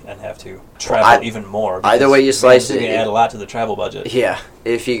Traverse City and have to travel even more. Either way you slice it, it's going to add a lot to the travel budget. Yeah,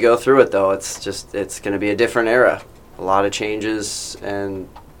 if you go through it though, it's going to be a different era. A lot of changes, and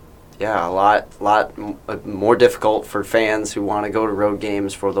yeah, a lot more difficult for fans who want to go to road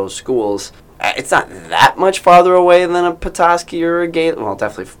games for those schools. It's not that much farther away than a Petoskey or a Gaylord. Well,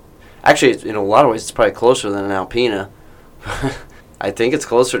 definitely. Actually, in a lot of ways, it's probably closer than an Alpena. I think it's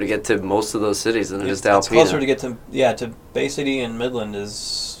closer to get to most of those cities than it is to Alpena. It's closer to get to Bay City and Midland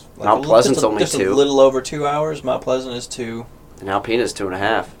is like Mount Pleasant's only just 2. a little over 2 hours. Mount Pleasant is 2. And Alpena's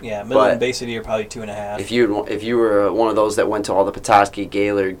 2.5. Yeah, Midland and Bay City are probably 2.5. If you were one of those that went to all the Petoskey,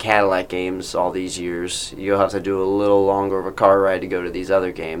 Gaylord, Cadillac games all these years, you'll have to do a little longer of a car ride to go to these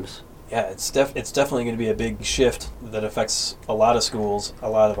other games. Yeah, it's definitely going to be a big shift that affects a lot of schools, a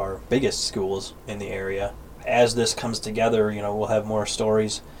lot of our biggest schools in the area. As this comes together, we'll have more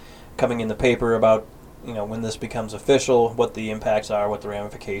stories coming in the paper about, when this becomes official, what the impacts are, what the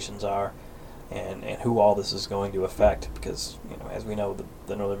ramifications are, and who all this is going to affect. Because, as we know,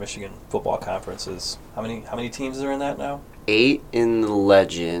 the Northern Michigan Football Conference is, how many teams are in that now? 8 in the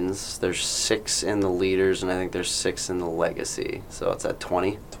Legends, there's 6 in the Leaders, and I think there's 6 in the Legacy. So it's at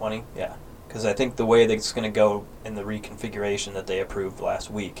 20. 20, yeah. Because I think the way that it's going to go in the reconfiguration that they approved last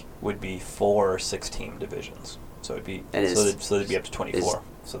week would be 4 6-team divisions. So it'd be so they'd be up to 24.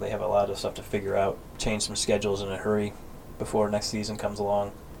 So they have a lot of stuff to figure out, change some schedules in a hurry before next season comes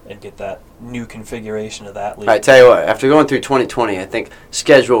along, and get that new configuration of that league. I tell you what, after going through 2020, I think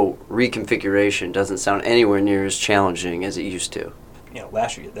schedule reconfiguration doesn't sound anywhere near as challenging as it used to.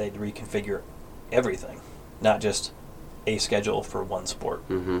 Last year they'd reconfigure everything, not just a schedule for one sport.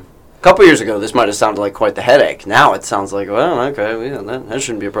 Mm-hmm. A couple years ago, this might have sounded like quite the headache. Now it sounds like, well, okay, yeah, that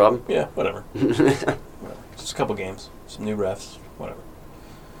shouldn't be a problem. Yeah, whatever. Just a couple games, some new refs, whatever.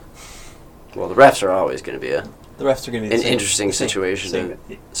 Well, the refs are always going to be the refs are going to be an interesting situation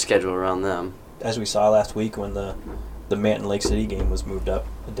to schedule around them. As we saw last week when the Manton Lake City game was moved up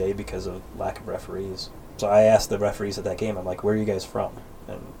a day because of lack of referees. So I asked the referees at that game, I'm like, where are you guys from?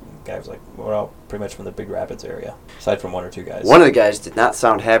 And the guy was like, we're all pretty much from the Big Rapids area, aside from 1 or 2 guys. One of the guys did not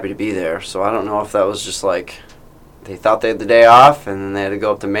sound happy to be there, so I don't know if that was just like they thought they had the day off and then they had to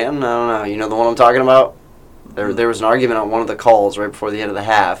go up to Manton. I don't know. You know the one I'm talking about? There was an argument on one of the calls right before the end of the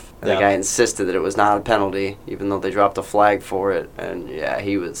half. And the guy insisted that it was not a penalty, even though they dropped a flag for it. And yeah,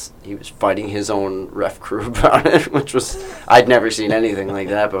 he was fighting his own ref crew about it, which was I'd never seen anything like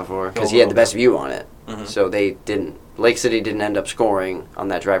that before because he had the best view on it. Mm-hmm. So they didn't. Lake City didn't end up scoring on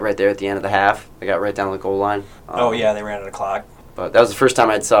that drive right there at the end of the half. They got right down the goal line. They ran out of clock. But that was the first time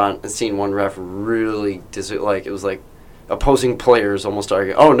I'd seen one ref really it was like opposing players almost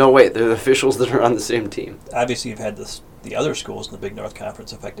argue, oh, no, wait, they're the officials that are on the same team. Obviously, you've had the other schools in the Big North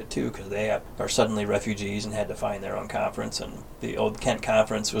Conference affected, too, because they are suddenly refugees and had to find their own conference. And the old Kent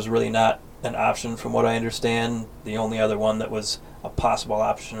Conference was really not an option, from what I understand. The only other one that was a possible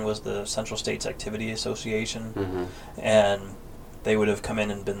option was the Central States Activity Association. Mm-hmm. And they would have come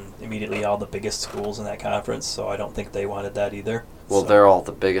in and been immediately all the biggest schools in that conference, so I don't think they wanted that either. Well, they're all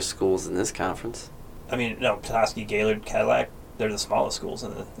the biggest schools in this conference. I mean, no, Petoskey, Gaylord, Cadillac, they're the smallest schools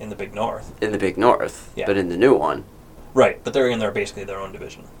in the Big North. In the Big North, yeah. But in the new one. Right, but they're in basically their own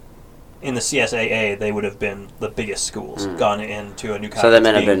division. In the CSAA, they would have been the biggest schools, gone into a new conference, so that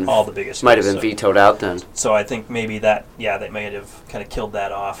might have been all the biggest schools. Might have been vetoed out then. So I think maybe they might have kind of killed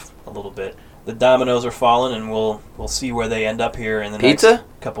that off a little bit. The dominoes are falling, and we'll see where they end up here in the next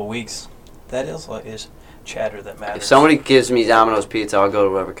couple weeks. That is chatter that matters. If somebody gives me Domino's Pizza, I'll go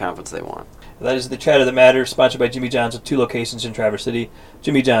to whatever conference they want. That is the chatter that matters, sponsored by Jimmy John's with 2 locations in Traverse City.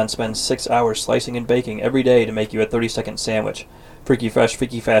 Jimmy John's spends 6 hours slicing and baking every day to make you a 30-second sandwich. Freaky fresh,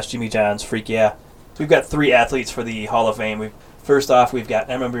 freaky fast, Jimmy John's, freak yeah. So we've got 3 athletes for the Hall of Fame. First off, we've got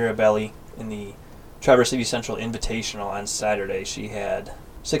Emma Mirabelli in the Traverse City Central Invitational on Saturday. She had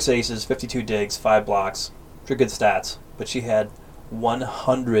 6 aces, 52 digs, 5 blocks. Pretty good stats, but she had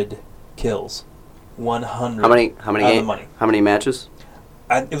 100 kills. 100. How many matches?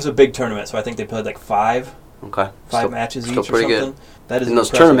 It was a big tournament, so I think they played like 5. Okay. 5 matches each or pretty something. Good. That is in those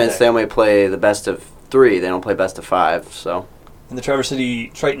tournaments, they only play the best of 3. They don't play best of 5. So. In the Traverse City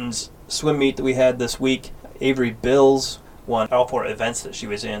Tritons swim meet that we had this week, Avery Bills won all 4 events that she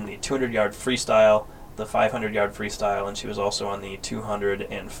was in: the 200-yard freestyle, the 500-yard freestyle, and she was also on the 200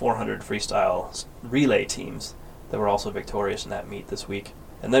 and 400 freestyle relay teams that were also victorious in that meet this week.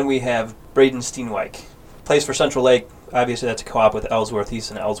 And then we have Brayden Steenwyk. Plays for Central Lake. Obviously, that's a co-op with Ellsworth.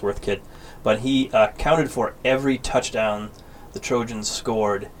 He's an Ellsworth kid. But he counted for every touchdown the Trojans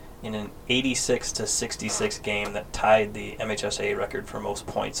scored in an 86-66 game that tied the MHSA record for most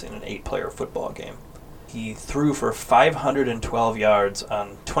points in an 8-player football game. He threw for 512 yards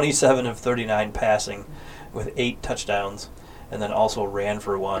on 27 of 39 passing with 8 touchdowns, and then also ran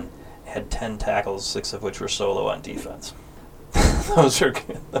for 1. Had 10 tackles, 6 of which were solo on defense. Those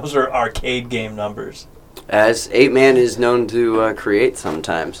are arcade game numbers. As 8-man is known to create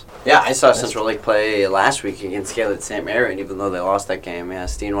sometimes. Yeah, I saw Central Lake play last week against Gaylord St. Mary, and even though they lost that game,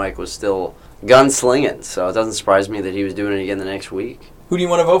 Steenwyk was still gunslinging, so it doesn't surprise me that he was doing it again the next week. Who do you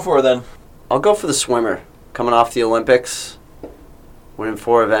want to vote for then? I'll go for the swimmer. Coming off the Olympics, winning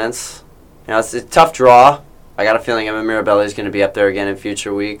 4 events. It's a tough draw. I got a feeling Mirabelli is going to be up there again in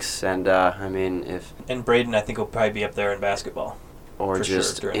future weeks, and And Brayden, I think, will probably be up there in basketball. Or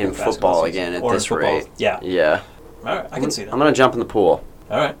just in football again at this rate. Yeah. Yeah. All right, I can see that. I'm going to jump in the pool.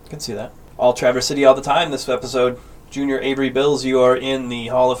 All right, I can see that. All Traverse City all the time this episode. Junior Avery Bills, you are in the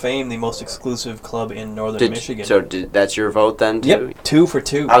Hall of Fame, the most exclusive club in northern Michigan. So that's your vote then, too? Yep, 2 for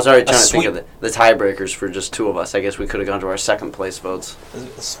 2. I was already trying to think of the tiebreakers for just 2 of us. I guess we could have gone to our second place votes.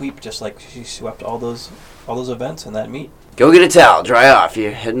 A sweep, just like she swept all those events in that meet. Go get a towel, dry off.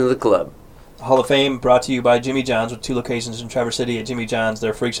 You're heading to the club. Hall of Fame brought to you by Jimmy John's with 2 locations in Traverse City. At Jimmy John's,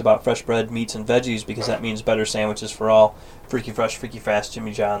 they're freaks about fresh bread, meats, and veggies because that means better sandwiches for all. Freaky fresh, freaky fast,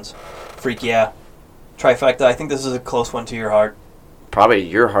 Jimmy John's. Freak yeah. Trifecta, I think this is a close one to your heart. Probably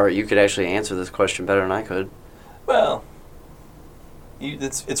your heart. You could actually answer this question better than I could. Well,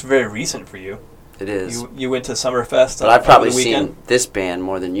 it's very recent for you. It is. You went to Summerfest. But I've probably seen this band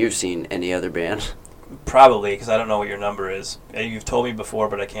more than you've seen any other band. Probably, because I don't know what your number is. You've told me before,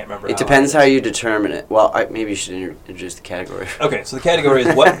 but I can't remember. It depends how you determine it. Well, maybe you should introduce the category. Okay, so the category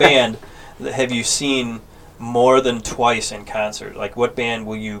is what band have you seen more than twice in concert? Like, what band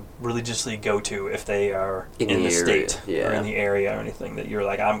will you religiously go to if they are in the state or in the area or anything that you're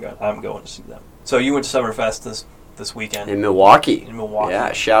like, I'm going to see them? So you went to Summerfest this weekend. In Milwaukee.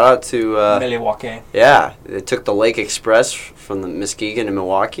 Yeah, shout out to... Milwaukee. Yeah, they took the Lake Express from the Muskegon to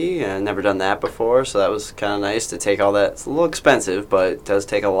Milwaukee, and I've never done that before, so that was kind of nice to take all that. It's a little expensive, but it does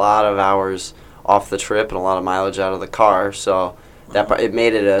take a lot of hours off the trip and a lot of mileage out of the car, so it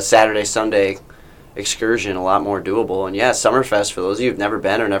made it a Saturday, Sunday excursion a lot more doable. And yeah, Summerfest, for those of you who've never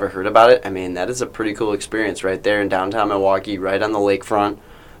been or never heard about it, I mean, that is a pretty cool experience right there in downtown Milwaukee, right on the lakefront.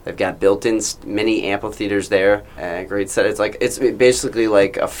 They've got built-in mini amphitheaters there, and great set. It's basically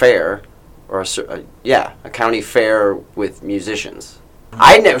like a fair, or a county fair with musicians.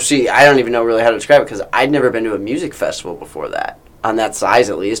 I don't even know really how to describe it because I'd never been to a music festival before that, on that size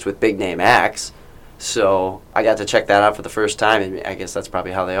at least, with big name acts. So I got to check that out for the first time, and I guess that's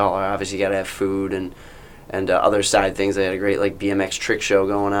probably how they all are. Obviously, you got to have food and other side things. They had a great BMX trick show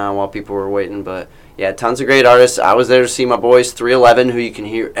going on while people were waiting, but. Yeah, tons of great artists. I was there to see my boys 311, who you can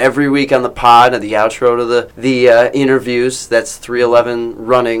hear every week on the pod at the outro to the interviews. That's 311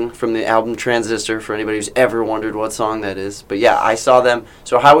 Running from the album Transistor, for anybody who's ever wondered what song that is. But yeah, I saw them.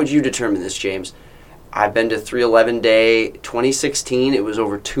 So how would you determine this, James? I've been to 311 Day 2016. It was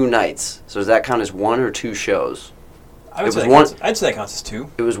over 2 nights. So does that count as 1 or 2 shows? I'd say that counts as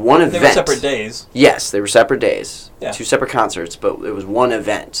 2. It was one event. They were separate days. Yes, they were separate days. Yeah. 2 separate concerts, but it was one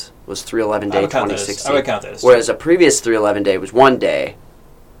event. It was 311 Day 2016. I would count that as 2. Whereas a previous 311 Day was 1 day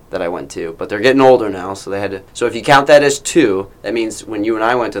that I went to, but they're getting older now, so they had to. So if you count that as 2, that means when you and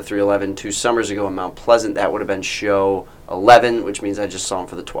I went to 311 2 summers ago in Mount Pleasant, that would have been show 11, which means I just saw them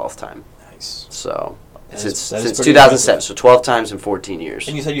for the 12th time. Nice. So since 2007, impressive. so 12 times in 14 years.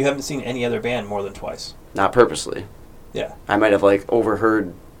 And you said you haven't seen any other band more than twice. Not purposely. Yeah. I might have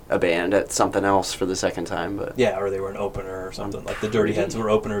overheard a band at something else for the second time, but yeah, or they were an opener or something. Like the Dirty Heads were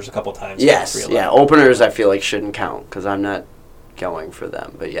openers a couple times. Yes, yeah, openers I feel like shouldn't count because I'm not going for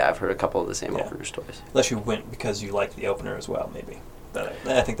them. But yeah, I've heard a couple of the same openers twice. Unless you went because you liked the opener as well, maybe.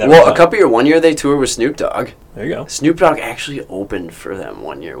 I think that. Well, a couple year 1 year they toured with Snoop Dogg. There you go. Snoop Dogg actually opened for them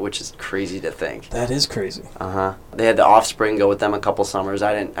 1 year, which is crazy to think. That is crazy. They had the Offspring go with them a couple summers.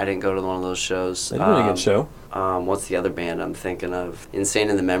 I didn't go to one of those shows. They did a really good show. What's the other band I'm thinking of? Insane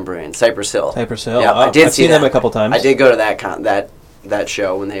in the Membrane. Cypress Hill. Cypress Hill. Yeah, I've seen them a couple times. I did go to that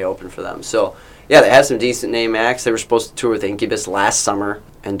show when they opened for them. So yeah, they had some decent name acts. They were supposed to tour with Incubus last summer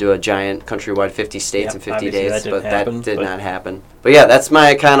and do a giant countrywide 50 states in 50 days, but that did not happen. But yeah, that's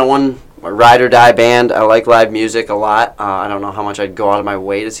my kind of one ride or die band. I like live music a lot. I don't know how much I'd go out of my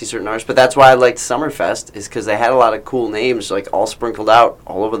way to see certain artists, but that's why I liked Summerfest, is because they had a lot of cool names all sprinkled out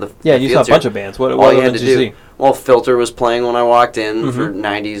all over the Yeah, you saw a bunch of bands. What you had to do? See? Well, Filter was playing when I walked in for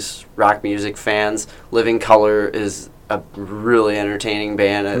 90s rock music fans. Living Colour is a really entertaining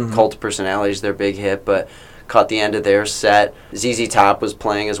band. Cult of Personalities, their big hit, but caught the end of their set. ZZ Top was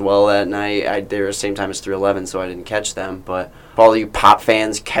playing as well that night. They were the same time as 311, so I didn't catch them. But for all you pop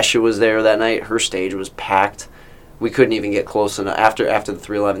fans, Kesha was there that night. Her stage was packed. We couldn't even get close enough. After the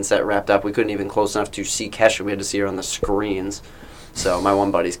 311 set wrapped up, we couldn't even close enough to see Kesha. We had to see her on the screens. So my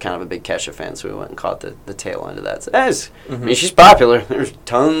one buddy's kind of a big Kesha fan, so we went and caught the tail end of that. So, I mean, she's popular. There's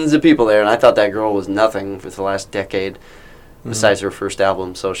tons of people there, and I thought that girl was nothing for the last decade, besides her first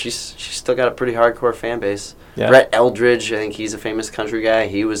album. So she's still got a pretty hardcore fan base. Yeah. Brett Eldridge, I think he's a famous country guy.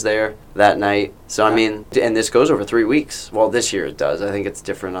 He was there that night. So, I mean, and this goes over 3 weeks. Well, this year it does. I think it's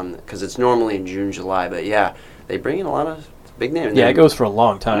different because it's normally in June, July. But, yeah, they bring in a lot of big names. Yeah, it goes for a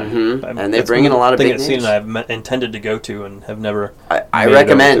long time. Mm-hmm. And they bring in a lot of big names. I've seen and I've intended to go to and have never. I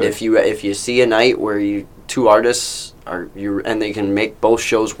recommend if you see a night where two artists and they can make both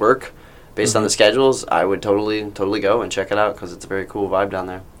shows work based on the schedules, I would totally go and check it out because it's a very cool vibe down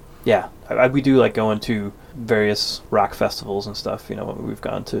there. Yeah, we do like going to various rock festivals and stuff. You know,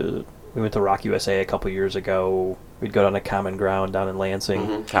 we went to Rock USA a couple years ago. We'd go down to Common Ground down in Lansing.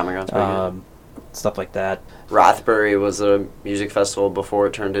 Mm-hmm. Common Ground's pretty good. Stuff like that. Rothbury was a music festival before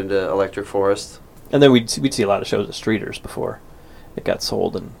it turned into Electric Forest. And then we'd see a lot of shows at Streeters before it got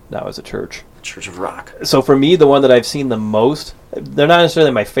sold, and now it's a church. Church of Rock. So for me, the one that I've seen the most, they're not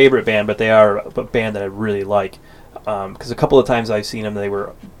necessarily my favorite band, but they are a band that I really like. Because a couple of times I've seen them,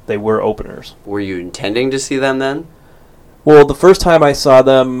 they were openers. Were you intending to see them then? Well, the first time I saw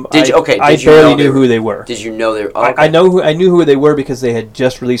them, I barely knew who they were. Did you know they were? Oh, okay. I knew who they were because they had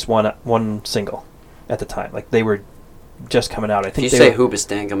just released one single at the time. Like they were just coming out. I think if you say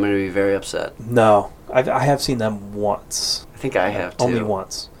Hoobastank, I'm going to be very upset. No, I have seen them once. I think I have too. Only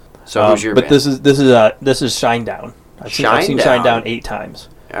once. So who's your band? But this is Shinedown. I've seen Shinedown 8 times.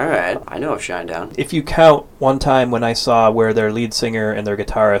 All right, I know of Shinedown. If you count one time when I saw where their lead singer and their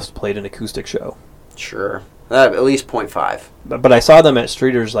guitarist played an acoustic show. Sure. At least 0.5. But I saw them at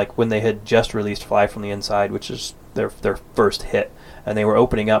Streeters like when they had just released Fly From the Inside, which is their first hit, and they were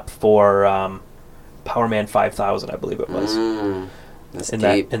opening up for Powerman 5000, I believe it was. That's in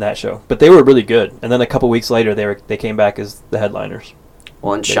deep. that show. But they were really good. And then a couple weeks later, they came back as the headliners.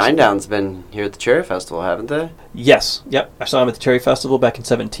 Well, and Shinedown's been here at the Cherry Festival, haven't they? Yes. Yep. I saw them at the Cherry Festival back in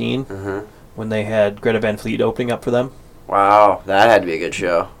 2017 when they had Greta Van Fleet opening up for them. Wow, that had to be a good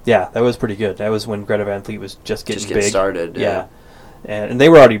show. Yeah, that was pretty good. That was when Greta Van Fleet was just getting big. Started. Yeah. And they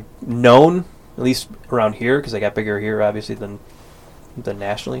were already known, at least around here, because they got bigger here, obviously, than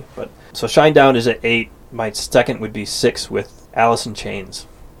nationally. But so Shinedown is at 8. My second would be 6 with Alice in Chains.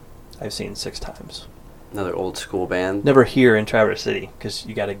 I've seen 6 times. Another old school band. Never here in Traverse City, because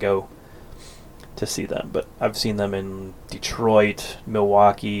you got to go to see them. But I've seen them in Detroit,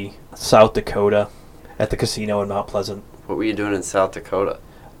 Milwaukee, South Dakota, at the casino in Mount Pleasant. What were you doing in South Dakota?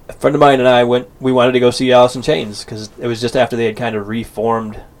 A friend of mine and I we wanted to go see Alice in Chains because it was just after they had kind of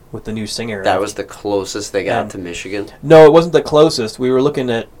reformed with the new singer. That was the closest they got to Michigan? No, it wasn't the closest. We were looking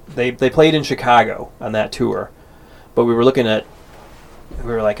at, they played in Chicago on that tour, but we were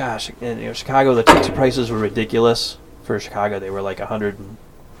like, gosh, Chicago, the ticket prices were ridiculous. For Chicago, they were like $100 and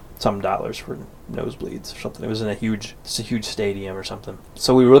some for nosebleeds or something. It was in a huge stadium or something.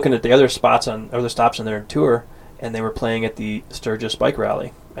 So we were looking at the other stops on their tour, and they were playing at the Sturgis Bike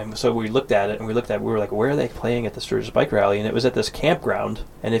Rally. And so we looked at it, and we were like, where are they playing at the Sturgis Bike Rally? And it was at this campground.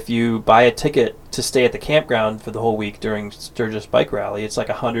 And if you buy a ticket to stay at the campground for the whole week during Sturgis Bike Rally, it's like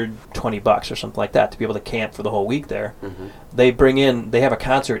 $120 or something like that to be able to camp for the whole week there. Mm-hmm. They have a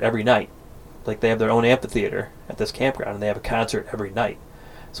concert every night. Like they have their own amphitheater at this campground, and they have a concert every night.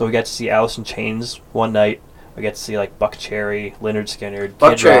 So we got to see Alice in Chains one night. We got to see like Buck Cherry, Lynyrd Skynyrd,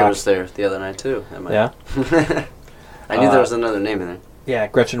 Buck Cherry was there the other night too. Yeah. I knew there was another name in there. Yeah,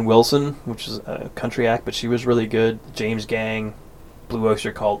 Gretchen Wilson, which is a country act, but she was really good. James Gang, Blue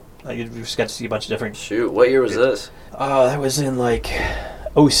Oyster Cult. You just got to see a bunch of different... Shoot, what year was this? That was in like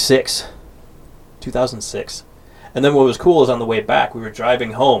 2006. And then what was cool is on the way back, we were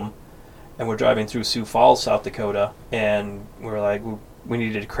driving home, and we're driving through Sioux Falls, South Dakota, and we were like, we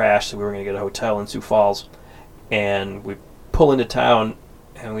needed to crash, so we were going to get a hotel in Sioux Falls. And we pull into town,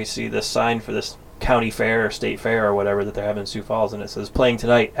 and we see this sign for this county fair or state fair or whatever that they're having in Sioux Falls, and it says, playing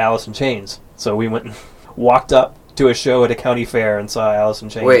tonight, Alice in Chains. So we went and walked up to a show at a county fair and saw Alice in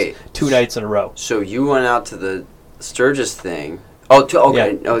Chains 2 nights in a row. So you went out to the Sturgis thing.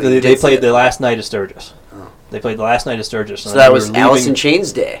 Okay. Yeah, they played the last night of Sturgis. Oh. They played the last night of Sturgis. So that was Alice in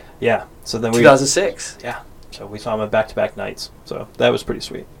Chains Day. Yeah. So then 2006. Yeah. So we saw them at back-to-back nights. So that was pretty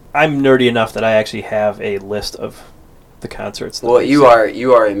sweet. I'm nerdy enough that I actually have a list of the concerts. Well, you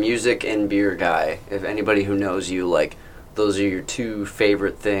are a music and beer guy. If anybody who knows you, like, those are your 2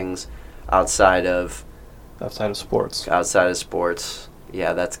 favorite things outside of outside of sports. Outside of sports,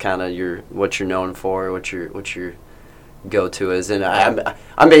 yeah, that's kind of what you're known for, what your go-to is. And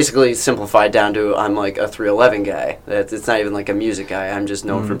I'm basically simplified down to I'm like a 311 guy. It's not even like a music guy. I'm just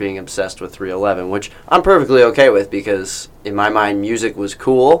known for being obsessed with 311, which I'm perfectly okay with because in my mind music was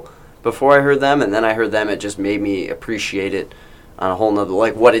cool before I heard them, and then I heard them, it just made me appreciate it on a whole nother,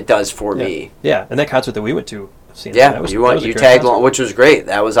 like what it does for me. Yeah, and that concert that we went to, you tagged along, which was great.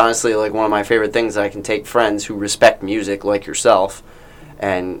 That was honestly like one of my favorite things. I can take friends who respect music like yourself,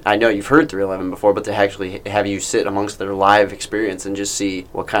 and I know you've heard 311 before, but to actually have you sit amongst their live experience and just see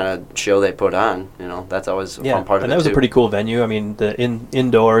what kind of show they put on, that's always a fun part of it. And that was a pretty cool venue. I mean, the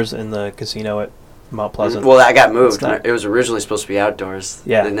indoors in the casino at Mount Pleasant. Well, that got moved. It was originally supposed to be outdoors.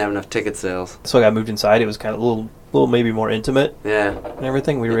 Yeah. They didn't have enough ticket sales. So I got moved inside. It was kind of a little maybe more intimate. Yeah. And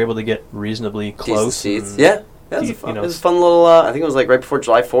everything. We were able to get reasonably close. Seats. Yeah. It was a fun little, I think it was like right before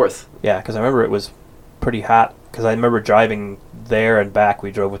July 4th. Yeah, because I remember it was pretty hot. Because I remember driving there and back,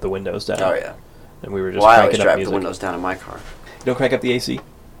 we drove with the windows down. Oh, yeah. And we were just I cranking always up drive music. the windows down in my car. You don't crank up the AC?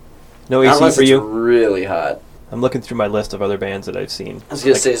 No AC Unless for it's you? really hot. I'm looking through my list of other bands that I've seen. I was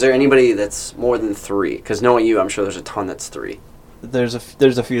going to say, is there anybody that's more than 3? Because knowing you, I'm sure there's a ton that's 3. There's a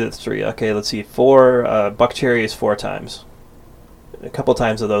few that's 3. Okay, let's see. 4, Buck Cherry is 4 times. A couple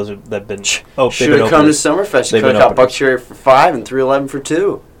times of those have been should have come to Summerfest. You could have got Buck Cherry for 5 and 311 for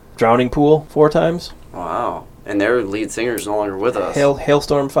 2. Drowning Pool 4 times. Wow. And their lead singer is no longer with us.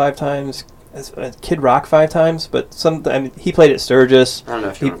 Hailstorm 5 times. Kid Rock 5 times, but he played at Sturgis. I don't know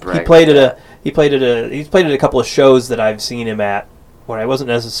if you want to brag. He's played at a couple of shows that I've seen him at where I wasn't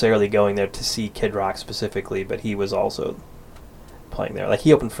necessarily going there to see Kid Rock specifically, but he was also playing there. Like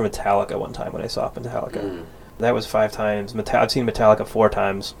he opened for Metallica one time when I saw Metallica. That was 5 times. I've seen Metallica 4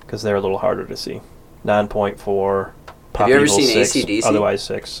 times because they're a little harder to see. Nonpoint 4. Have you ever seen 6, AC/DC? Otherwise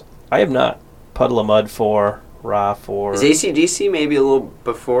 6. I have not. Puddle of Mud 4. Raw 4. Is AC/DC maybe a little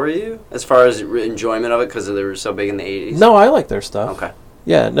before you as far as enjoyment of it because they were so big in the 80s? No, I like their stuff. Okay.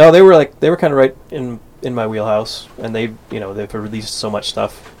 Yeah, no, they were kind of right in my wheelhouse, and they've released so much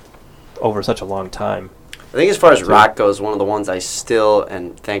stuff over such a long time. I think as far as rock goes, one of the ones I still,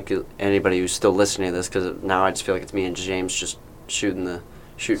 and thank you anybody who's still listening to this because now I just feel like it's me and James just shooting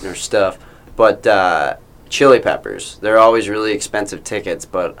our stuff. But Chili Peppers, they're always really expensive tickets,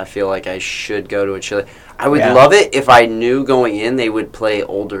 but I feel like I should go to a Chili. I would love it if I knew going in they would play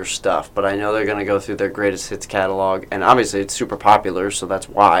older stuff, but I know they're going to go through their greatest hits catalog, and obviously it's super popular, so that's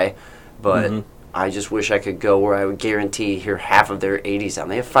why. But I just wish I could go where I would guarantee hear half of their 80s albums.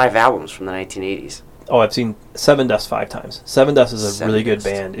 They have 5 albums from the 1980s. Oh, I've seen Seven Dust 5 times. Seven Dust is a really good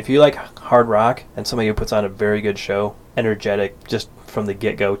band. If you like hard rock and somebody who puts on a very good show, energetic just from the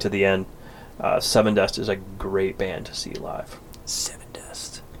get-go to the end, Seven Dust is a great band to see live. Seven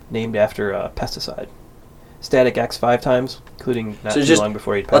Dust. Named after Pesticide. Static X 5 times, including not too long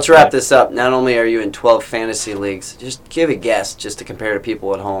before he passed. Let's wrap this up. Not only are you in 12 fantasy leagues, just give a guess just to compare to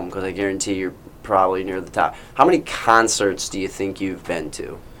people at home because I guarantee you're probably near the top. How many concerts do you think you've been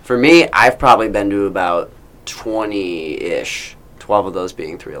to? For me, I've probably been to about 20-ish, 12 of those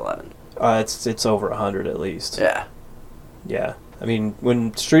being 311. It's over 100 at least. Yeah. Yeah. I mean,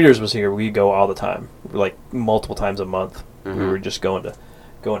 when Streeters was here, we'd go all the time, like multiple times a month. We were just going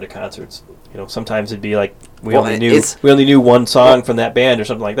to concerts. Sometimes it'd be like we only knew one song from that band or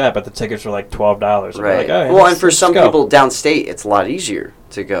something like that, but the tickets were like $12. Right. Like, and for some people downstate, it's a lot easier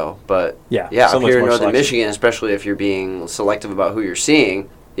to go. But up here in northern Michigan, especially if you're being selective about who you're seeing,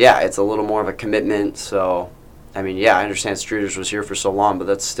 it's a little more of a commitment. So, I mean, I understand Streeters was here for so long, but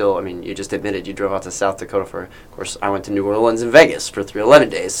that's still, you just admitted you drove out to South Dakota for, of course, I went to New Orleans and Vegas for 311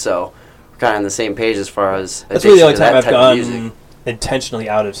 days, so we're kind of on the same page as far as that's really the only time I've gone intentionally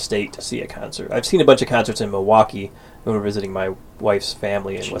out of state to see a concert. I've seen a bunch of concerts in Milwaukee when we were visiting my wife's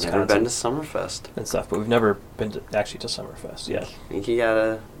family in Wisconsin. Never been to Summerfest and stuff, but we've never been to Summerfest yet. I think you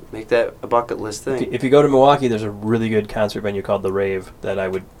gotta make that a bucket list thing. If you go to Milwaukee, there's a really good concert venue called The Rave that I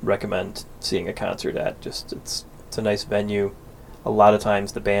would recommend seeing a concert at. It's a nice venue. A lot of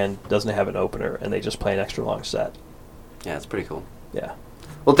times the band doesn't have an opener and they just play an extra long set. Yeah, it's pretty cool. Yeah.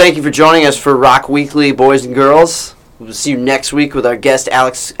 Well, thank you for joining us for Rock Weekly, boys and girls. We'll see you next week with our guest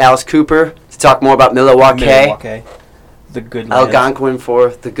Alice Cooper to talk more about Milwaukee. The good land. Algonquin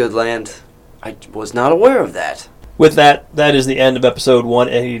for the good land. I was not aware of that. With that is the end of episode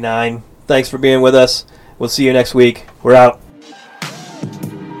 189. Thanks for being with us. We'll see you next week. We're out.